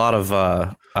a lot of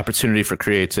opportunity for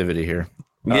creativity here.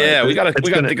 Yeah, we gotta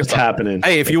think of it's happening.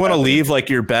 Hey, if you want to leave like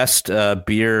your best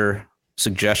beer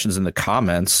suggestions in the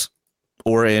comments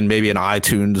or in maybe an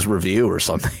iTunes review or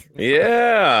something,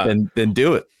 yeah, then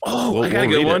do it. Oh, I got a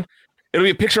good one. It'll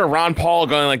be a picture of Ron Paul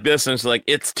going like this, and it's like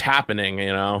it's tapping,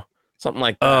 something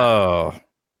like that. Oh,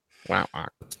 wow,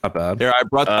 not bad. Here, I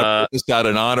brought this out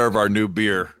in honor of our new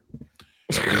beer.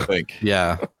 What do you think?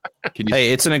 Yeah.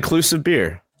 Hey, it's an inclusive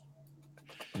beer.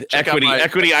 Equity IPA.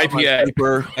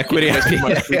 Equity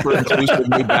IPA. Super inclusive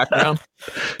new background.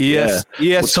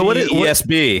 ESG, so what is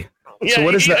ESB. So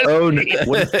what is the O?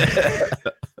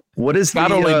 What is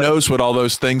God only knows what all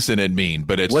those things in it mean,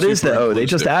 but it's what is the O? Inclusive. They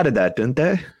just added that, didn't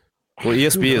they? Well,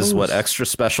 ESB is what extra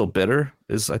special bitter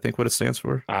is. I think what it stands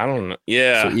for. I don't know.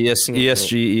 Yeah. So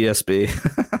ESG, ESB.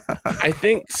 I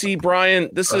think. See, Brian.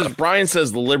 This is Brian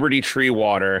says the Liberty Tree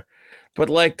water, but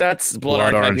like that's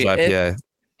blood orange IPA.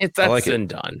 That's been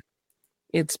done.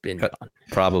 It's been done.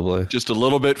 Probably just a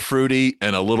little bit fruity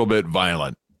and a little bit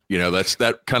violent.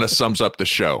 That kind of sums up the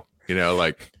show.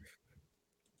 Like.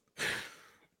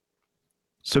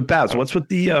 So Babs, what's with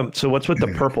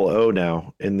the purple O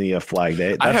now in the flag?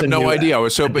 I have no idea. I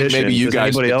was hoping maybe you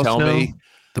guys could tell me.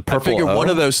 The purple I figure O? one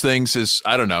of those things is,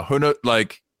 I don't know, who knows,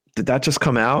 like. Did that just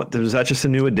come out? Was that just a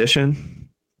new edition?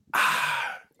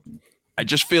 I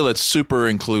just feel it's super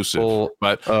inclusive,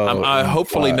 but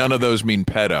hopefully none of those mean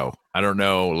pedo. I don't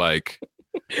know, like.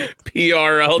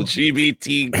 PRL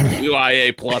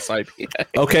LGBTQIA plus IPA.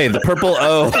 Okay, the purple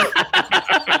O.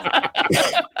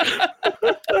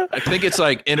 I think it's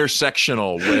like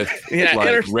intersectional with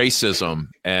racism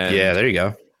and there you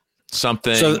go.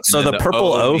 Something. So the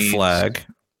purple O flag.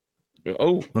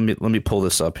 Oh, let me pull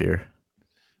this up here.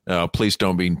 Oh, please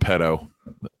don't mean pedo.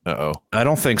 I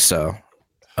don't think so.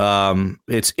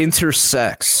 It's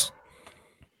intersex.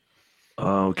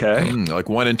 Okay. Like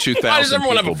 1 in 2,000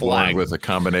 people born with a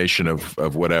combination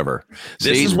of whatever.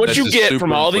 This is what you get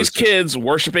from all these kids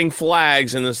worshiping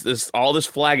flags and this all this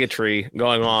flaggatry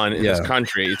going on in this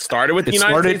country. It started with the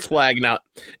United States flag. Now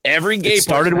every gay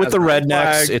started with the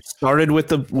rednecks. It started with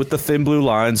the thin blue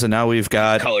lines, and now we've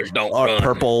got colors don't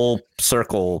purple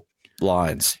circle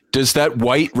lines. Does that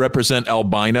white represent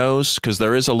albinos? Because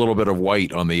there is a little bit of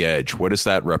white on the edge. What does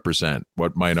that represent?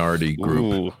 What minority group?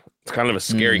 Ooh. It's kind of a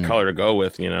scary color to go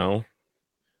with,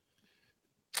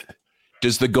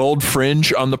 Does the gold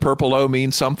fringe on the purple O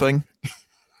mean something?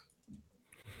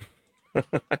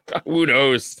 Who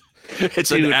knows?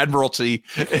 It's an admiralty.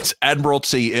 It's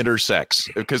admiralty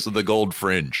intersex because of the gold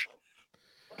fringe.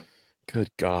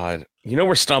 Good God.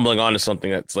 We're stumbling onto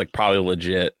something that's like probably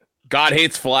legit. God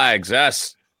hates flags.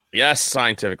 Yes. Yes,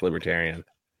 scientific libertarian.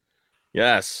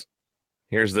 Yes.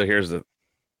 Here's the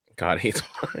God hates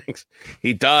flags.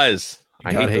 He does.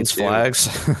 God hates flags.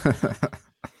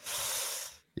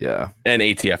 Yeah. And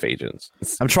ATF agents.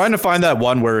 I'm trying to find that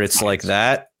one where it's like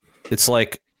that. It's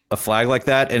like a flag like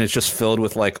that, and it's just filled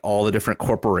with like all the different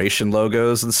corporation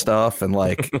logos and stuff, and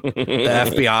like the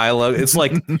FBI logo.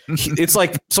 It's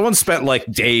like someone spent like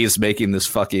days making this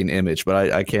fucking image,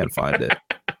 but I can't find it.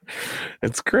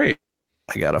 It's great.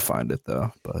 I gotta find it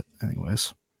though. But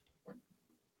anyways.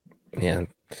 Yeah.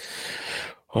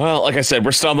 Well, like I said,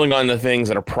 we're stumbling on the things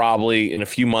that are probably in a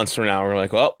few months from now. We're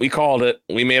like, well, we called it.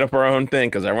 We made up our own thing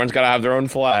because everyone's got to have their own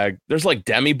flag. There's like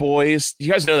demi boys.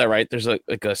 You guys know that, right? There's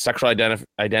like a sexual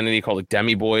identity called like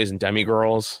demi boys and demi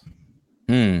girls.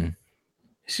 Hmm.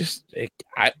 It's just,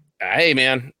 hey,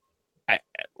 man,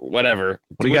 whatever.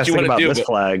 What do you guys think about this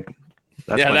flag?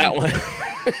 That's that one.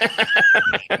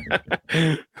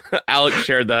 Alex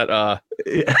shared that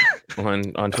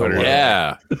on Twitter.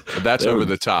 Yeah, that's over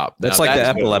the top. That's now, like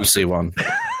that's the epilepsy one.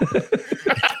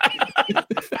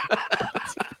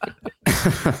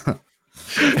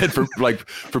 And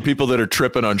for people that are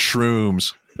tripping on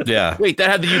shrooms. Yeah. Wait, that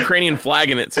had the Ukrainian flag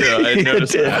in it too. I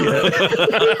noticed that.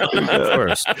 Yeah. Of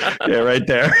course. Yeah, right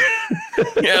there.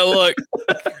 Yeah, look.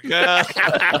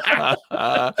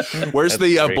 Where's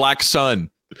the black sun?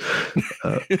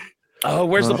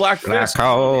 Where's the black fist?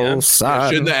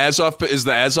 Sun. Shouldn't is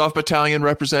the Azov battalion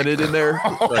represented in there?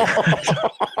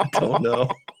 I don't know.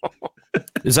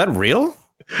 Is that real?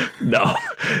 No.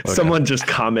 Okay. Someone just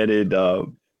commented.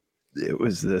 It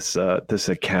was this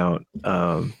account.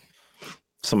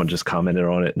 Someone just commented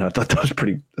on it, and I thought that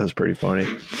was pretty funny.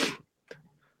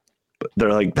 But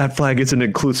they're like, that flag isn't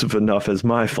inclusive enough as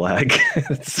my flag.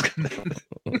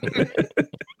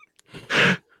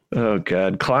 Oh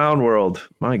God, clown world!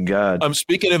 My God.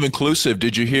 Speaking of inclusive,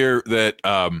 did you hear that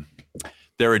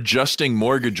they're adjusting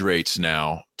mortgage rates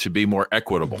now to be more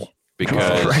equitable?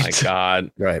 Because oh my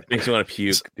God, right, makes me want to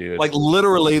puke, dude. Like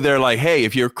literally, they're like, hey,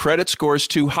 if your credit score is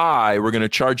too high, we're going to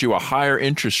charge you a higher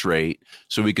interest rate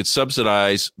so we could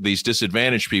subsidize these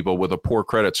disadvantaged people with a poor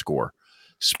credit score.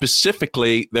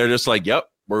 Specifically, they're just like,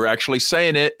 yep, we're actually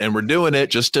saying it and we're doing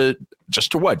it just to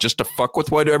what? Just to fuck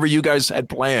with whatever you guys had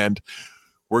planned.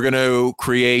 We're going to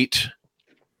create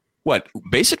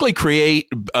basically create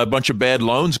a bunch of bad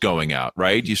loans going out,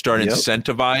 right? You start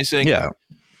incentivizing. Yeah.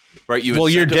 Right. You're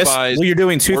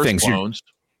doing two things.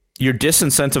 You're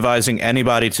disincentivizing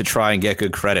anybody to try and get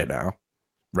good credit now.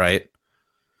 Right.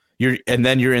 And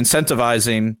then you're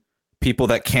incentivizing people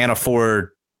that can't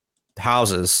afford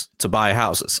houses to buy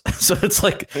houses. So it's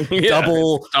like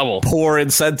double poor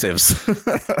incentives.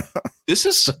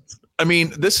 This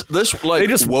like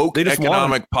woke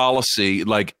economic policy,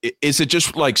 like, is it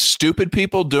just like stupid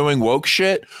people doing woke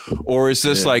shit? Or is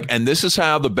this and this is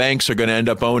how the banks are going to end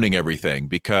up owning everything,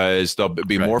 because there'll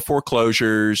be more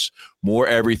foreclosures, more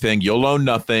everything. You'll own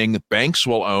nothing. Banks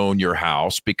will own your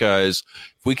house, because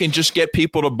if we can just get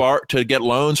people to get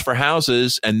loans for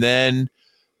houses and then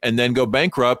go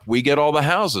bankrupt, we get all the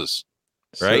houses.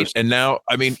 Right. And now,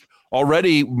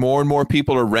 already more and more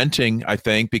people are renting, I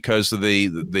think, because of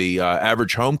the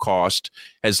average home cost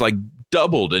has like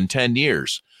doubled in 10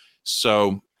 years.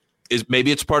 So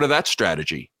maybe it's part of that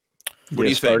strategy. What do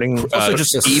you think? Also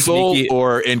just evil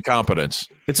or incompetence?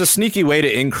 It's a sneaky way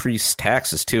to increase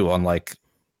taxes too on like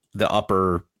the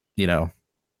upper,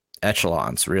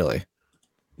 echelons, really.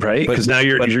 Right. Because now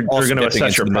you're going to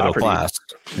assess your property. Class.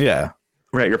 Yeah.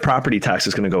 Right. Your property tax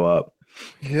is going to go up.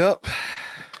 Yep.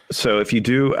 So if you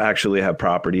do actually have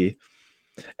property,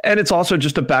 and it's also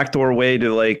just a backdoor way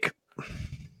to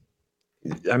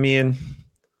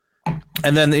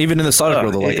and then even in the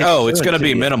article, they're like, it's going to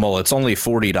be minimal. It's only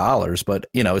 $40, but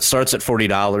it starts at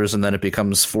 $40 and then it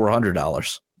becomes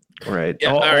 $400. Right.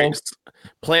 Yeah. All right.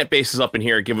 Plant-based is up in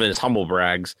here giving his humble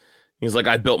brags. He's like,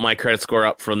 I built my credit score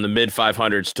up from the mid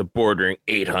 500s to bordering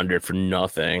 800 for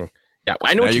nothing. Yeah.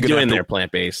 I know what you're doing there,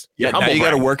 plant-based. Yeah. Now you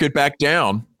got to work it back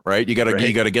down. Right, you got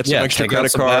to get some extra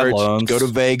credit cards. Go to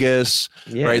Vegas.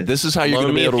 Yeah. Right, this is how you're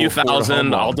going to be able to afford a few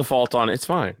thousand. I'll default on it. It's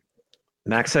fine.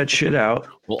 Max that shit out.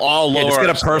 We'll all lower. Just get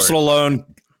a personal loan,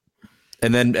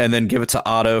 and then give it to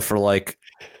Otto for like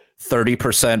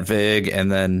 30% vig,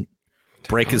 and then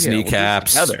break his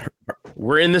kneecaps.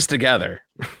 We're in this together.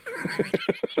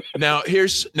 Now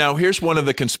here's one of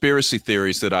the conspiracy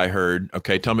theories that I heard.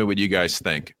 Okay, tell me what you guys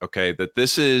think. Okay, that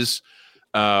this is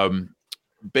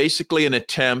basically an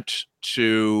attempt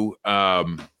to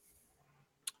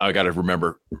I got to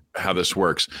remember how this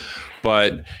works,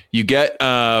 but you get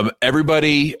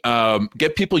everybody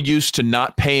get people used to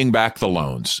not paying back the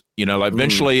loans. Like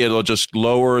eventually it'll just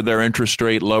lower their interest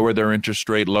rate,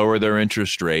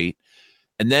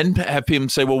 and then have people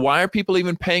say, well, why are people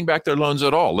even paying back their loans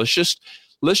at all? Let's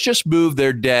just move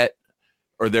their debt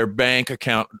or their bank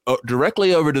account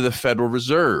directly over to the Federal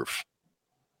Reserve,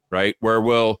 right? Where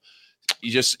you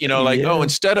just,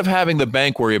 instead of having the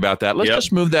bank worry about that, let's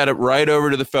just move that right over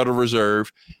to the Federal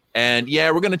Reserve. And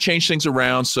we're going to change things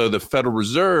around so the Federal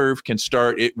Reserve can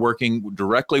start it working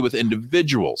directly with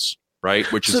individuals, right?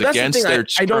 Which is against their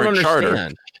current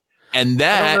charter. And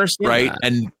that, right?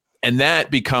 and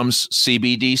that becomes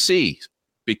CBDC.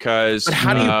 Because but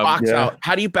how do you box out?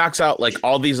 How do you box out like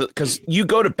all these? Because you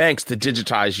go to banks to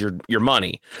digitize your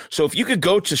money. So if you could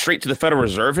go straight to the Federal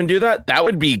Reserve and do that,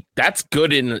 that's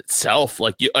good in itself.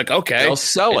 Okay, they'll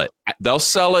sell it. They'll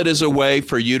sell it as a way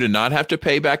for you to not have to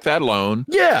pay back that loan.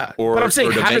 Yeah, but I'm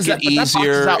saying, how does that make it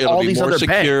easier? It'll be more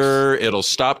secure. Banks. It'll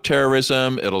stop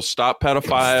terrorism. It'll stop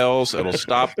pedophiles. It'll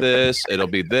stop this. It'll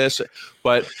be this.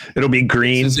 But it'll be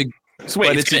green. So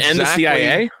wait, it's going to end the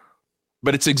CIA.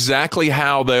 But it's exactly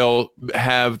how they'll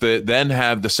have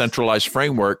the centralized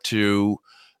framework to.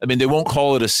 I mean, they won't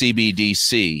call it a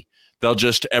CBDC. They'll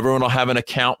just everyone will have an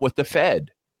account with the Fed,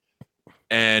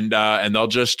 and they'll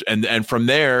just and from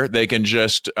there they can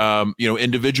just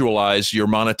individualize their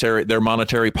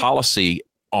monetary policy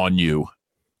on you.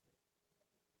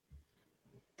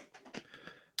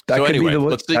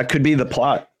 That could be the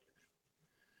plot.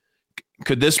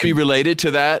 Could this be related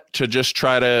to that? To just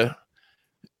try to.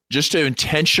 Just to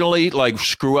intentionally like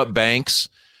screw up banks,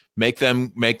 make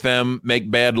them make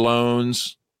bad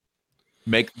loans,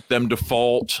 make them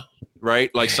default, right?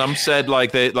 Like some said,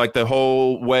 like the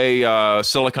whole way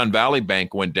Silicon Valley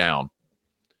Bank went down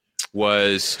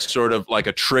was sort of like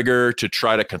a trigger to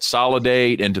try to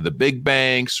consolidate into the big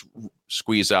banks,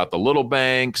 squeeze out the little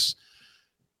banks.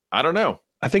 I don't know.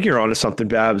 I think you're onto something,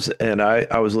 Babs. And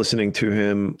I was listening to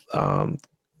him.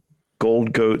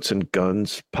 Gold Goats and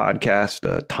Guns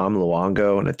podcast, Tom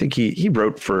Luongo, and I think he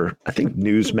wrote for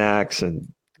Newsmax, and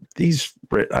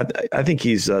I think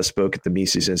he's spoke at the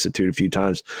Mises Institute a few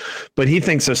times, but he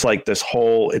thinks it's like this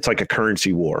whole it's like a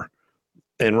currency war,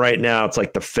 and right now it's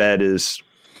like the Fed is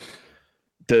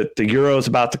the euro is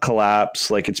about to collapse.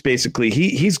 Like it's basically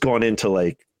he's gone into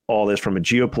like all this from a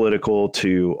geopolitical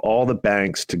to all the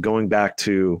banks to going back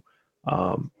to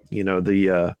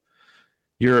the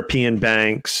European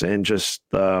banks and just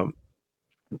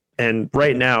and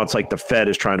right now it's like the Fed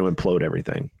is trying to implode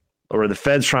everything, or the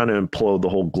Fed's trying to implode the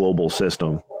whole global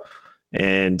system.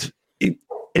 And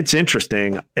it's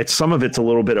interesting. Some of it's a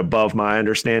little bit above my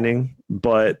understanding,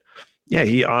 but yeah,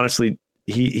 he honestly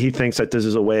he thinks that this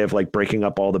is a way of like breaking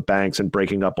up all the banks and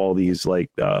breaking up all these like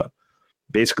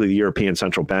basically the European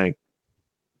Central Bank.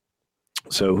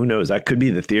 So who knows? That could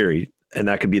be the theory, and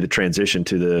that could be the transition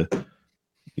to the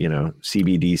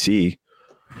CBDC.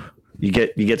 You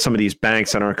get some of these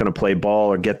banks that aren't going to play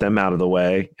ball, or get them out of the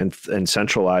way and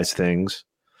centralize things.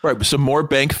 Right. Some more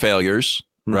bank failures,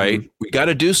 right? We got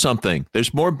to do something.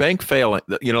 There's more bank failing,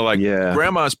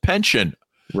 grandma's pension.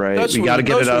 Right. We got to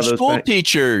get it out of those school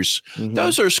teachers. Mm-hmm.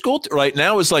 Those are school. Right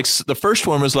now is like the first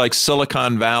one was like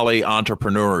Silicon Valley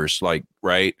entrepreneurs, like,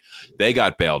 right. They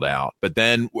got bailed out, but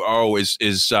then,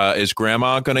 is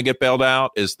grandma going to get bailed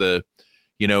out? Is the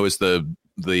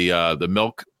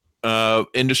milk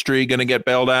industry going to get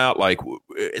bailed out? Like,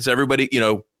 is everybody,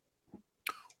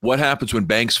 what happens when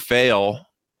banks fail,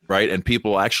 right? And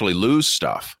people actually lose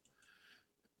stuff.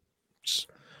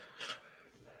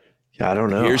 Yeah, I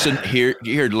don't know.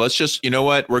 Here, let's just,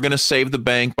 we're going to save the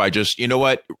bank by just,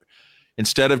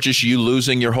 instead of just you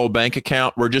losing your whole bank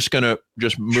account, we're just going to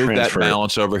just move that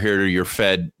balance over here to your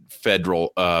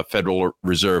Federal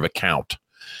Reserve account.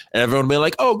 And everyone will be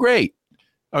like, oh, great.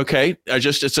 Okay,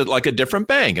 it's like a different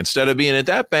bank. Instead of being at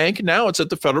that bank, now it's at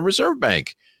the Federal Reserve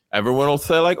Bank. Everyone will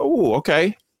say like, oh,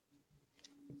 okay.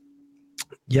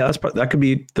 Yeah, that could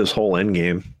be this whole end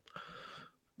game.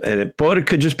 But it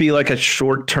could just be like a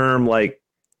short term, like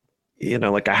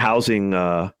a housing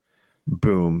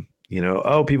boom.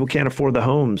 People can't afford the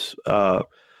homes,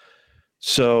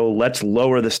 so let's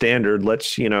lower the standard.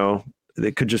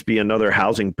 It could just be another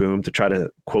housing boom to try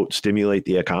to quote stimulate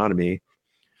the economy.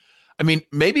 I mean,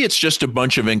 maybe it's just a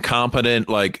bunch of incompetent,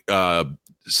 like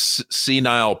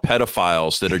senile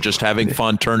pedophiles that are just having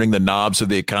fun turning the knobs of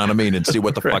the economy and see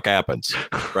what the fuck happens,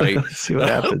 right? See what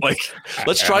happens. Like,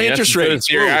 let's try interest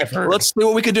rates. Let's see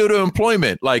what we can do to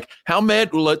employment. Like, how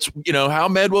mad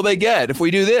will they get if we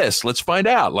do this? Let's find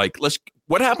out. Like,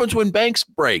 what happens when banks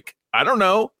break? I don't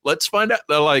know. Let's find out.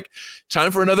 They're like,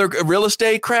 time for another real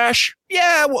estate crash?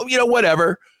 Yeah, well,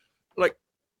 whatever. Like,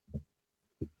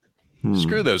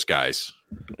 screw those guys.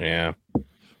 Yeah.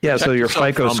 Yeah. So your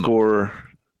FICO score.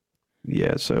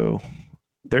 Yeah. So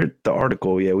the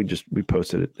article. Yeah. We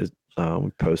posted it.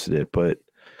 We posted it. But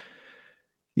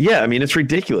yeah, I mean, it's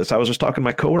ridiculous. I was just talking to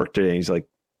my coworker today. He's like,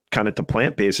 kind of to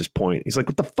Plant Base's point. He's like,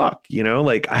 what the fuck?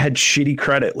 Like I had shitty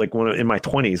credit, like when in my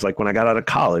 20s, like when I got out of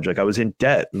college, like I was in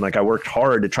debt and like I worked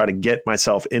hard to try to get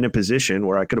myself in a position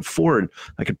where I could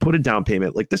put a down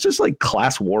payment. Like this is like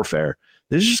class warfare.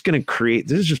 This is just going to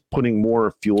this is just putting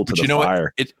more fuel to the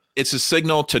fire. it's a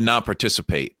signal to not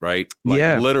participate, right?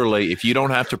 Literally, if you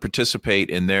don't have to participate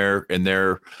in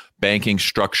their banking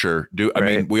structure, I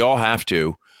mean, we all have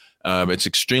to. It's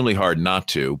extremely hard not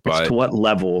to. But it's to what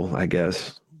level, I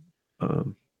guess.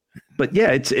 But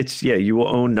yeah, it's you will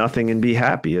own nothing and be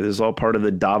happy. It is all part of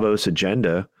the Davos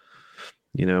agenda.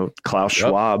 Klaus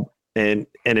Schwab, and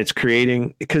it's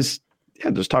creating, because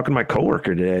just talking to my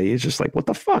coworker today, he's just like, what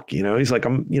the fuck? He's like,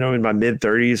 I'm, in my mid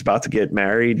 30s, about to get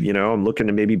married. I'm looking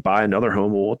to maybe buy another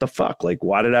home. Well, what the fuck? Like,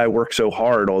 why did I work so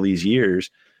hard all these years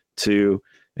and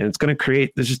it's going to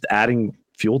create, there's just adding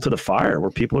fuel to the fire where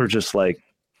people are just like,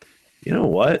 you know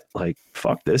what? Like,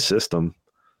 fuck this system.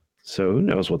 So who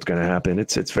knows what's going to happen?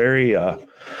 It's very,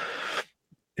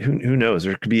 who knows?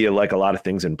 There could be a lot of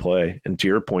things in play. And to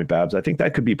your point, Babs, I think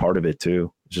that could be part of it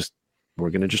too. We're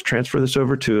going to just transfer this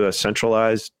over to the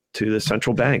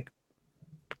central bank.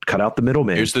 Cut out the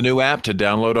middleman. Here's the new app to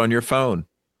download on your phone.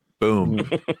 Boom.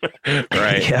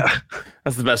 Right. Yeah.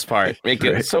 That's the best part. Make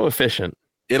it so efficient.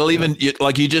 It'll even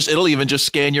just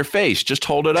scan your face. Just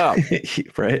hold it up.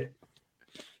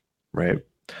 Right.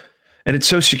 And it's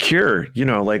so secure,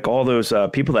 like all those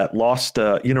people that lost,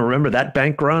 remember that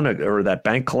bank run or that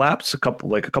bank collapse a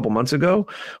couple months ago,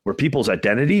 where people's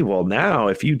identity. Well, now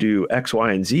if you do X,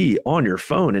 Y, and Z on your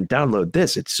phone and download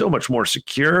this, it's so much more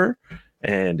secure,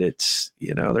 and it's,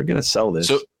 they're going to sell this.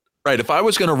 So, right. If I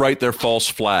was going to write their false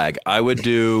flag, I would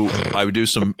do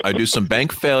some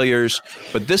bank failures,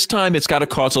 but this time it's got to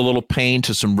cause a little pain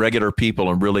to some regular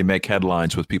people and really make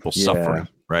headlines with people suffering.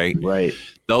 Right.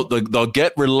 They'll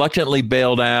get reluctantly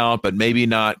bailed out, but maybe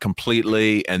not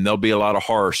completely. And there'll be a lot of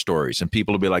horror stories, and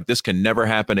people will be like, this can never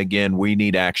happen again. We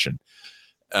need action.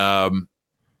 That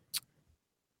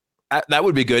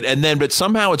would be good. But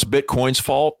somehow it's Bitcoin's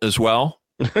fault as well.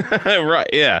 Right.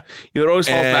 Yeah. You would always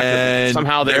fall back to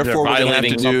somehow therefore they're we're going to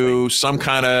have to do something. some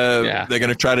kind of, they're going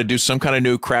to try to do some kind of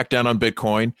new crackdown on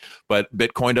Bitcoin, but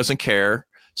Bitcoin doesn't care.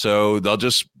 So they'll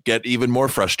just get even more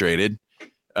frustrated.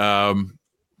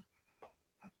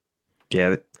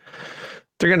 Yeah,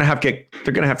 they're gonna have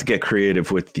to get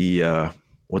creative with the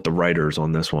writers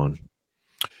on this one.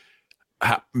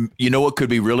 What could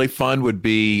be really fun would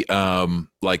be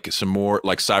like some more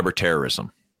like cyber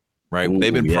terrorism, right? Ooh,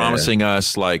 they've been promising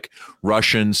us like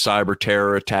Russian cyber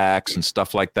terror attacks and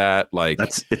stuff like that. Like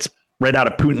it's right out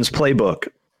of Putin's playbook.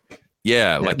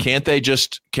 Yeah, like can't they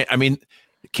just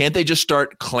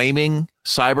start claiming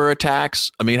cyber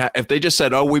attacks? I mean, if they just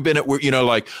said, "Oh,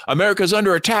 like America's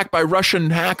under attack by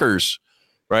Russian hackers,"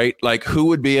 right? Like, who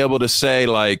would be able to say,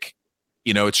 like,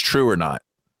 it's true or not?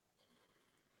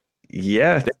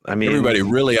 Yeah, I mean, everybody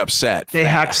really upset. They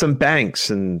hacked some banks,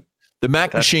 and the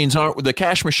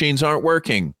cash machines aren't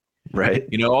working. Right.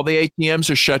 All the ATMs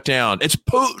are shut down. It's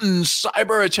Putin's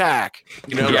cyber attack.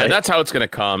 Right? That's how it's going to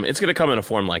come. It's going to come in a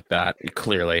form like that.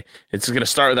 Clearly, it's going to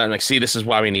start with that. Like, see, this is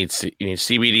why we need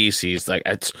CBDCs. Like,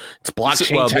 it's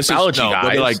blockchain technology, guys.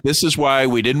 They'll be like, this is why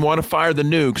we didn't want to fire the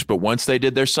nukes, but once they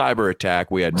did their cyber attack,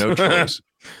 we had no choice.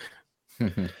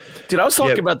 Dude, I was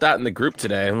talking about that in the group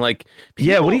today. I'm like,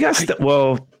 what do you guys?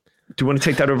 Well, do you want to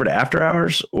take that over to after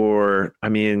hours, or I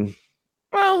mean,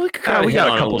 well, we got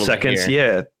a couple seconds.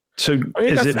 Yeah. So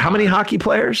how many hockey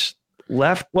players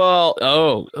left? Well,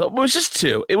 it was just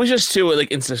two.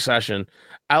 Like in succession.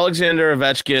 Alexander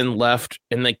Ovechkin left,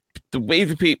 and like the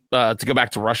wave to go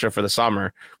back to Russia for the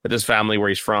summer with his family where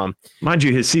he's from. Mind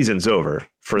you, his season's over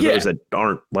for those that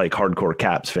aren't like hardcore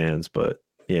Caps fans, but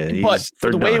the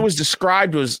way it was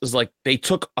described was like they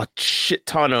took a shit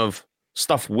ton of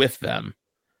stuff with them,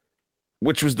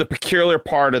 which was the peculiar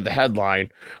part of the headline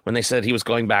when they said he was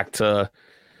going back to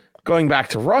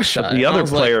Russia. But the other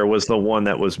player was the one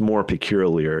that was more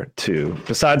peculiar too,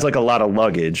 besides like a lot of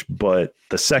luggage. But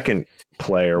the second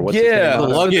player, the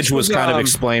luggage was kind of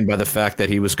explained by the fact that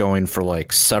he was going for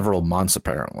like several months,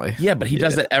 apparently. Yeah, but he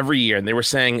does that every year, and they were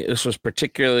saying this was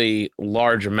particularly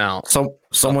large amount. So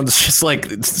someone's just like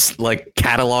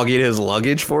cataloging his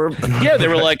luggage for him. Yeah, they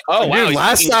were like, "Oh wow!" Dude,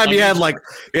 last time he had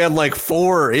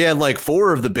four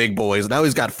of the big boys. Now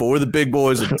he's got 4 of the big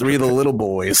boys and 3 of the little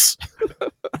boys.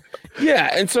 Yeah,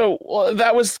 and so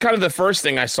that was kind of the first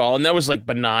thing I saw, and that was like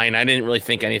benign. I didn't really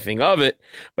think anything of it.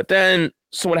 But then,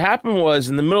 so what happened was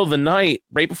in the middle of the night,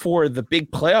 right before the big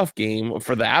playoff game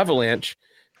for the Avalanche,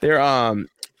 they're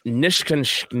Nishkin.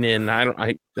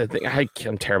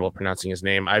 I'm terrible at pronouncing his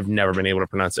name. I've never been able to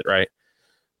pronounce it right.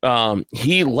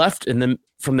 He left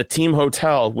from the team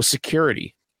hotel with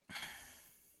security.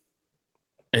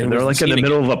 And they're like in the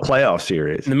middle of a playoff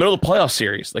series. In the middle of the playoff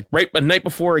series, like right the night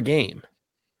before a game.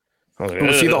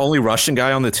 Was he the only Russian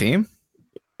guy on the team?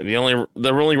 The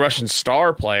only Russian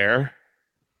star player.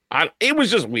 It was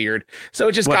just weird. So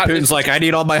it just got Putin's like, I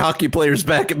need all my hockey players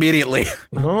back immediately.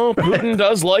 No, Putin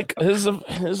does like his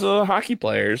hockey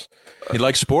players. He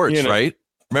likes sports, right?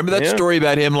 Remember that story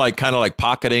about him kind of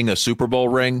pocketing a Super Bowl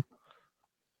ring?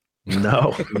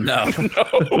 No.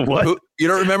 What? You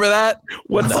don't remember that?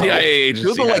 What CIA agency?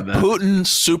 Google Putin's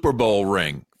Super Bowl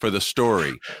ring for the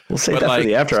story. We'll save that for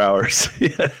the after hours.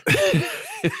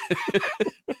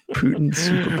 Putin's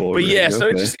Super Bowl. But ring.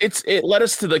 So it led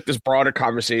us to this broader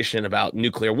conversation about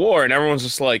nuclear war, and everyone's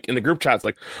just in the group chats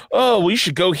oh, we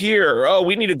should go here. Or, oh,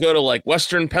 we need to go to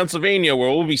Western Pennsylvania where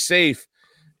we'll be safe.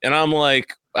 And I'm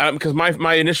because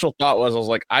my initial thought was, I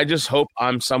was I just hope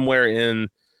I'm somewhere in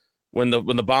when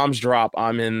the bombs drop,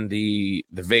 I'm in the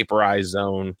vaporized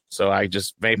zone. So I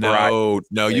just vaporize.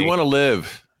 No, you want to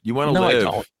live. You want to live.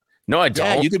 I don't. No, I don't.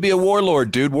 Yeah, you could be a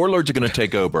warlord, dude. Warlords are going to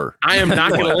take over. I am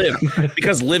not going to live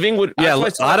because living would. Yeah,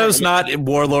 Otto's not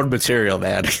warlord material,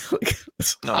 man.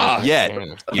 Yet.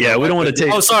 Yeah, we don't want to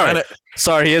take. Oh,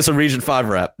 sorry. He is a Region 5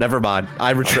 rep. Never mind.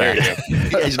 I retract.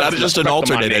 He's not just an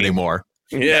alternate anymore.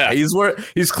 Yeah,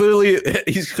 he's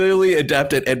clearly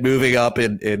adept at moving up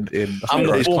in.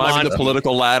 He's climbing the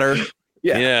political ladder.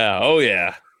 Yeah. Oh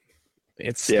yeah.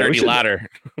 It's sturdy ladder.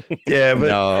 Yeah, but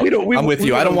no, I'm with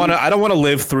you. I don't want to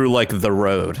live through the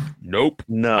road. Nope.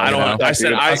 No, I don't. I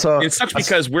said it sucks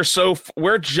because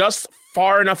we're just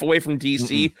far enough away from DC.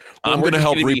 Mm-hmm. I'm going to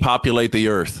help repopulate the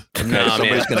earth. Okay?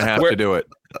 Somebody's going to have to do it.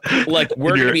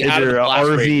 We're going to be out of the blast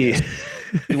radius.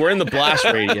 We're in the blast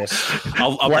radius.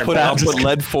 I'll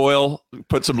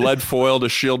put some lead foil to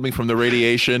shield me from the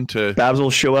radiation. Babs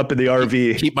will show up in the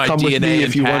RV. Keep my Come DNA with me intact.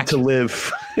 if you want to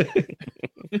live.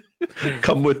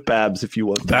 Come with Babs if you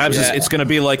want. Babs it's going to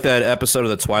be like that episode of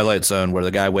The Twilight Zone where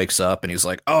the guy wakes up and he's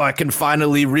like, "Oh, I can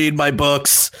finally read my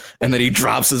books," and then he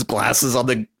drops his glasses on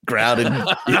the ground and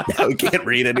he can't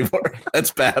read anymore.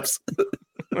 That's Babs.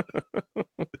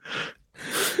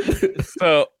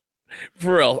 So.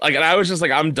 For real, I was just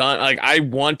I'm done. I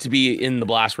want to be in the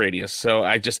blast radius, so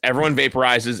everyone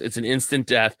vaporizes. It's an instant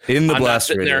death in the I'm blast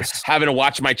not radius. There having to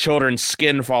watch my children's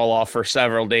skin fall off for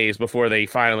several days before they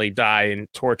finally die in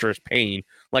torturous pain.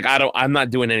 I'm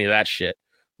not doing any of that shit.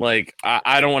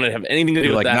 I don't want to have anything to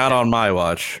do with that. Not on my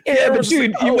watch. Yeah, but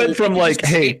dude, you went from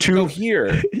two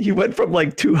here. You went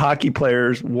from two hockey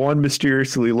players, one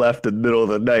mysteriously left in the middle of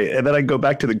the night, and then I go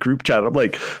back to the group chat. I'm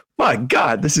like, my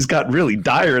God, this has gotten really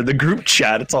dire in the group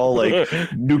chat. It's all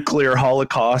nuclear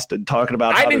holocaust and talking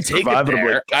about how to survive. I didn't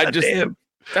take it there.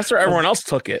 That's where everyone else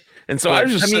took it, and so I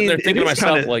was just sitting there thinking to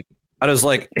myself, I was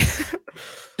like.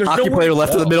 Hockey player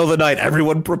left in the middle of the night.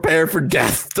 Everyone prepare for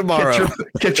death tomorrow.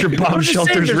 Get your bomb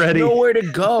shelters ready. There's nowhere to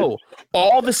go.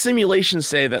 All the simulations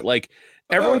say that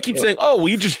everyone keeps saying, "Oh, well,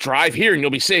 you just drive here and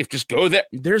you'll be safe. Just go there."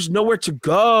 There's nowhere to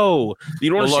go. You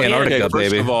don't understand.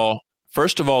 Antarctica,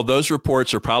 First of all, those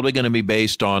reports are probably going to be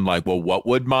based on what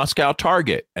would Moscow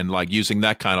target and using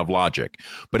that kind of logic.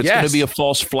 But it's going to be a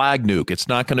false flag nuke. It's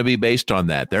not going to be based on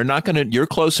that. They're not going to. You're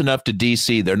close enough to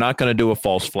DC. They're not going to do a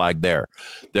false flag there.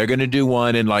 They're going to do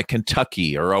one in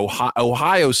Kentucky or Ohio.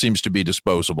 Ohio seems to be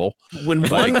disposable. When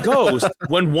one goes,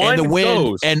 when when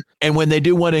they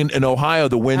do one in Ohio,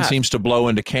 the wind seems to blow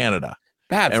into Canada.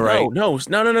 Babs,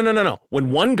 no.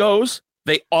 When one goes,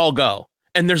 they all go,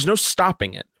 and there's no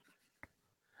stopping it.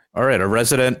 All right, our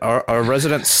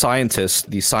resident scientist,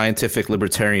 the scientific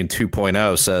libertarian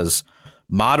 2.0, says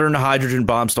modern hydrogen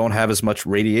bombs don't have as much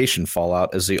radiation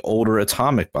fallout as the older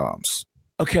atomic bombs.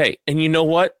 Okay, and you know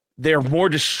what? They're more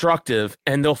destructive,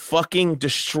 and they'll fucking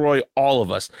destroy all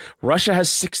of us. Russia has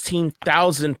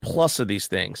 16,000 plus of these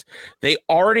things. They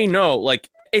already know,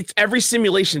 it's every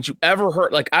simulation that you ever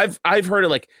heard. I've heard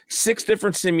of 6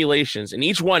 different simulations, and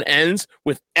each one ends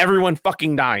with everyone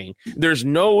fucking dying. There's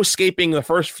no escaping the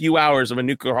first few hours of a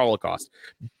nuclear holocaust.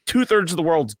 2/3 of the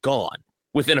world's gone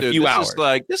within a few hours.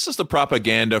 This is the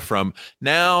propaganda from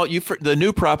now. The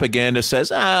new propaganda says,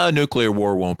 nuclear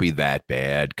war won't be that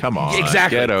bad. Come on,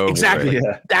 exactly, get over exactly. it.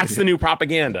 Yeah. That's the new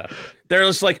propaganda. They're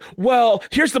just well,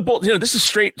 here's the bull. This is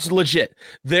straight legit.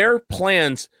 Their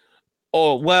plans.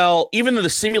 Oh, well, even though the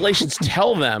simulations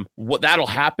tell them what that'll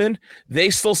happen, they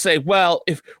still say, well,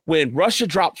 when Russia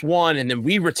drops one and then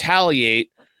we retaliate,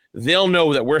 they'll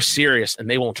know that we're serious and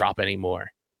they won't drop any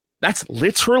more. That's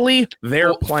literally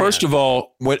their plan. First of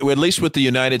all, at least with the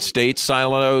United States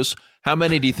silos, how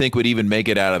many do you think would even make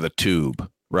it out of the tube,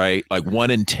 right? 1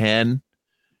 in 10,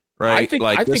 right?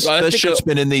 This shit's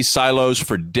been in these silos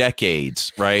for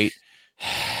decades, right?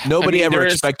 Nobody ever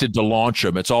expected to launch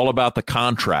them. It's all about the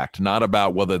contract, not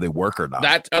about whether they work or not.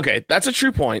 That's a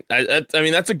true point. I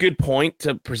mean, that's a good point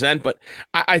to present. But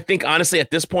I think, honestly, at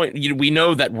this point, we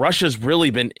know that Russia's really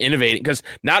been innovating, because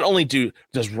not only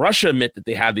does Russia admit that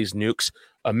they have these nukes,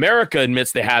 America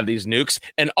admits they have these nukes,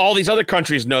 and all these other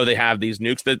countries know they have these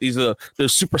nukes. That these are the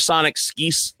supersonic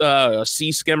sea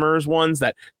skimmers ones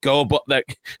that go, that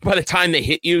by the time they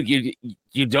hit you,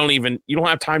 you don't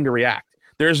have time to react.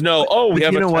 There's no, we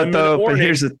have. You know what though? But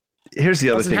here's the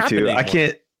other thing too.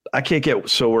 Anymore. I can't get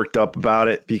so worked up about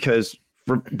it, because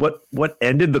what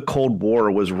ended the Cold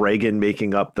War was Reagan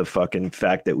making up the fucking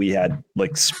fact that we had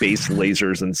like space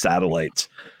lasers and satellites,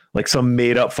 like some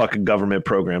made up fucking government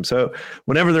program. So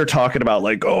whenever they're talking about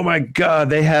like, oh my God,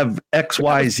 they have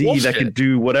XYZ that can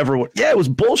do whatever. Yeah, it was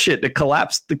bullshit to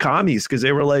collapse the commies, because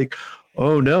they were like,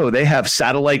 oh no, they have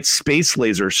satellite space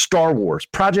lasers, Star Wars,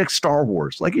 Project Star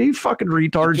Wars. Like, you fucking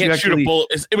retards. You can't shoot a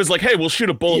bullet. It was like, hey, we'll shoot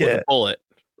a bullet with a bullet.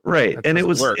 Right. And it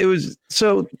was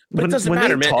so when they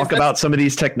talk about some of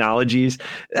these technologies,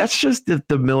 that's just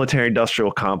the military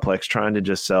industrial complex trying to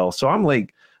just sell. So I'm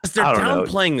like, they're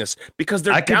downplaying this, because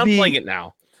they're downplaying it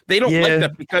now. They don't like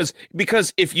that,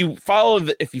 because if you follow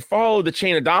the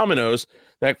chain of dominoes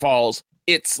that falls,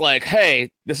 it's like,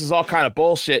 hey, this is all kind of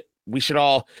bullshit. We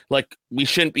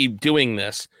shouldn't be doing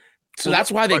this. So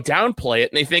that's why they downplay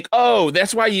it, and they think, oh,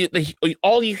 that's why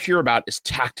all you hear about is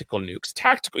tactical nukes.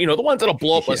 Tactical, the ones that'll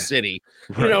blow up a city.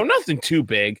 Right. Nothing too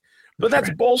big, but that's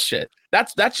bullshit.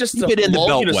 That's just keep it in the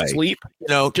beltway. Sleep.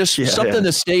 Something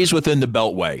that stays within the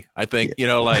beltway. I think,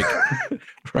 like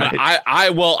right. I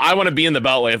want to be in the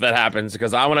beltway if that happens,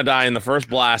 because I want to die in the first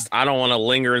blast. I don't want to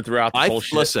linger throughout the whole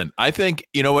shit. Listen, I think,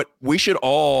 what we should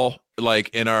all, like,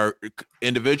 in our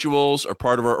individuals or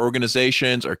part of our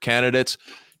organizations or candidates,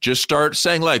 just start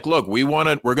saying, like, look, we're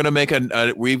going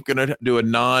to do a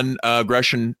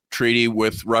non-aggression treaty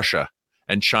with Russia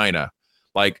and China.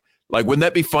 Like, wouldn't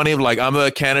that be funny? Like, I'm a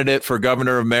candidate for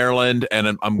governor of Maryland,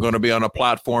 and I'm going to be on a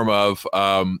platform of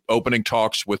opening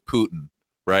talks with Putin,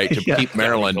 right, to keep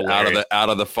Maryland out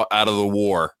of the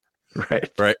war,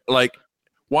 right. Like,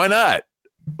 why not?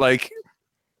 Like,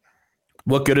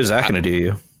 what good is that going to do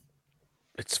you?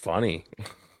 It's funny.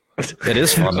 It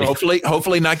is funny.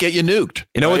 Hopefully not get you nuked.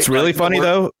 You know what's really funny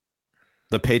though?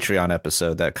 The Patreon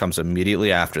episode that comes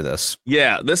immediately after this.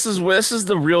 Yeah, this is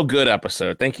the real good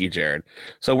episode. Thank you, Jared.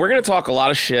 So we're gonna talk a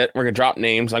lot of shit. We're gonna drop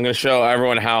names. I'm gonna show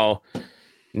everyone how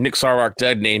Nick Sarwark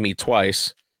dead named me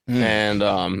twice. And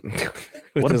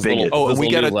what a bigot.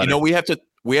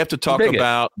 we have to talk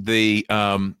about the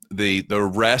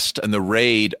arrest and the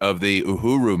raid of the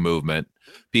Uhuru movement.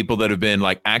 People that have been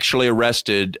like actually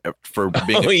arrested for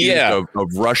being accused of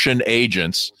Russian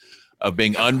agents, of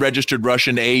being unregistered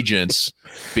Russian agents,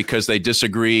 because they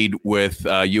disagreed with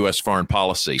U.S. foreign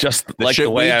policy. Just like the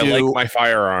way I like my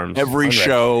firearms. Every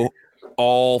show,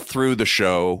 all through the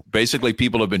show, basically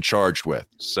people have been charged with.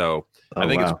 So I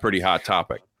think it's a pretty hot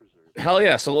topic. Hell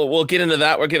yeah. So we'll get into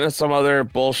that. We're getting into some other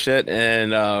bullshit,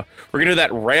 and we're going to do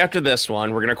that right after this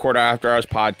one. We're going to record our After Hours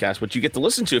podcast, which you get to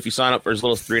listen to if you sign up for as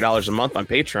little as $3 a month on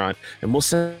Patreon, and we'll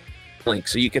send a link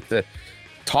so you get to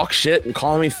talk shit and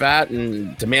call me fat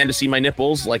and demand to see my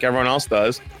nipples like everyone else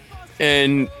does.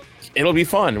 And it'll be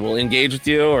fun. We'll engage with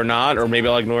you or not, or maybe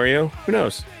I'll ignore you. Who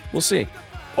knows? We'll see.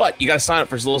 But you got to sign up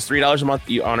for as little as $3 a month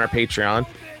on our Patreon.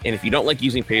 And if you don't like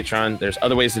using Patreon, there's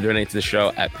other ways to donate to the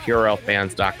show at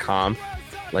PRLfans.com,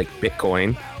 like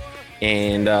Bitcoin.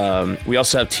 And we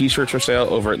also have t-shirts for sale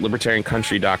over at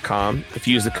libertariancountry.com. If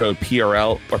you use the code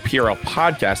PRL or PRL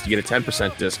podcast, you get a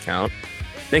 10% discount.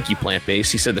 Thank you, Plant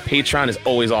Base. He said the Patreon is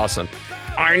always awesome.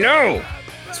 I know.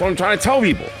 That's what I'm trying to tell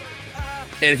people.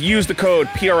 And if you use the code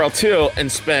PRL2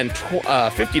 and spend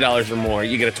 $50 or more,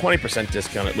 you get a 20%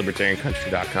 discount at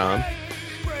libertariancountry.com.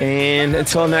 And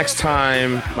until next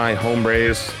time, my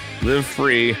hombres, live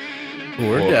free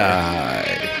or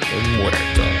die.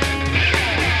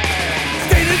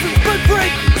 Statism's footprint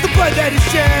is the blood that is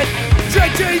shed,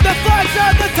 drenching the flags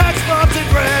of the tax bombs in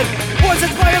red. Was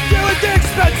its way of viewing the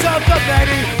expense of the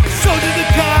many, soldiers and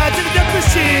gods in a death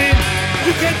machine.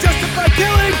 You can't justify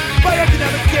killing by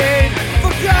economic gain.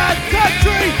 For God,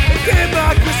 country, and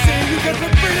democracy, you can put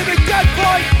freedom at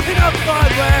gunpoint in a foreign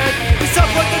land. We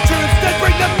support the troops that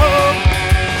bring them home.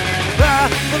 I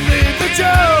believe the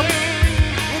joke.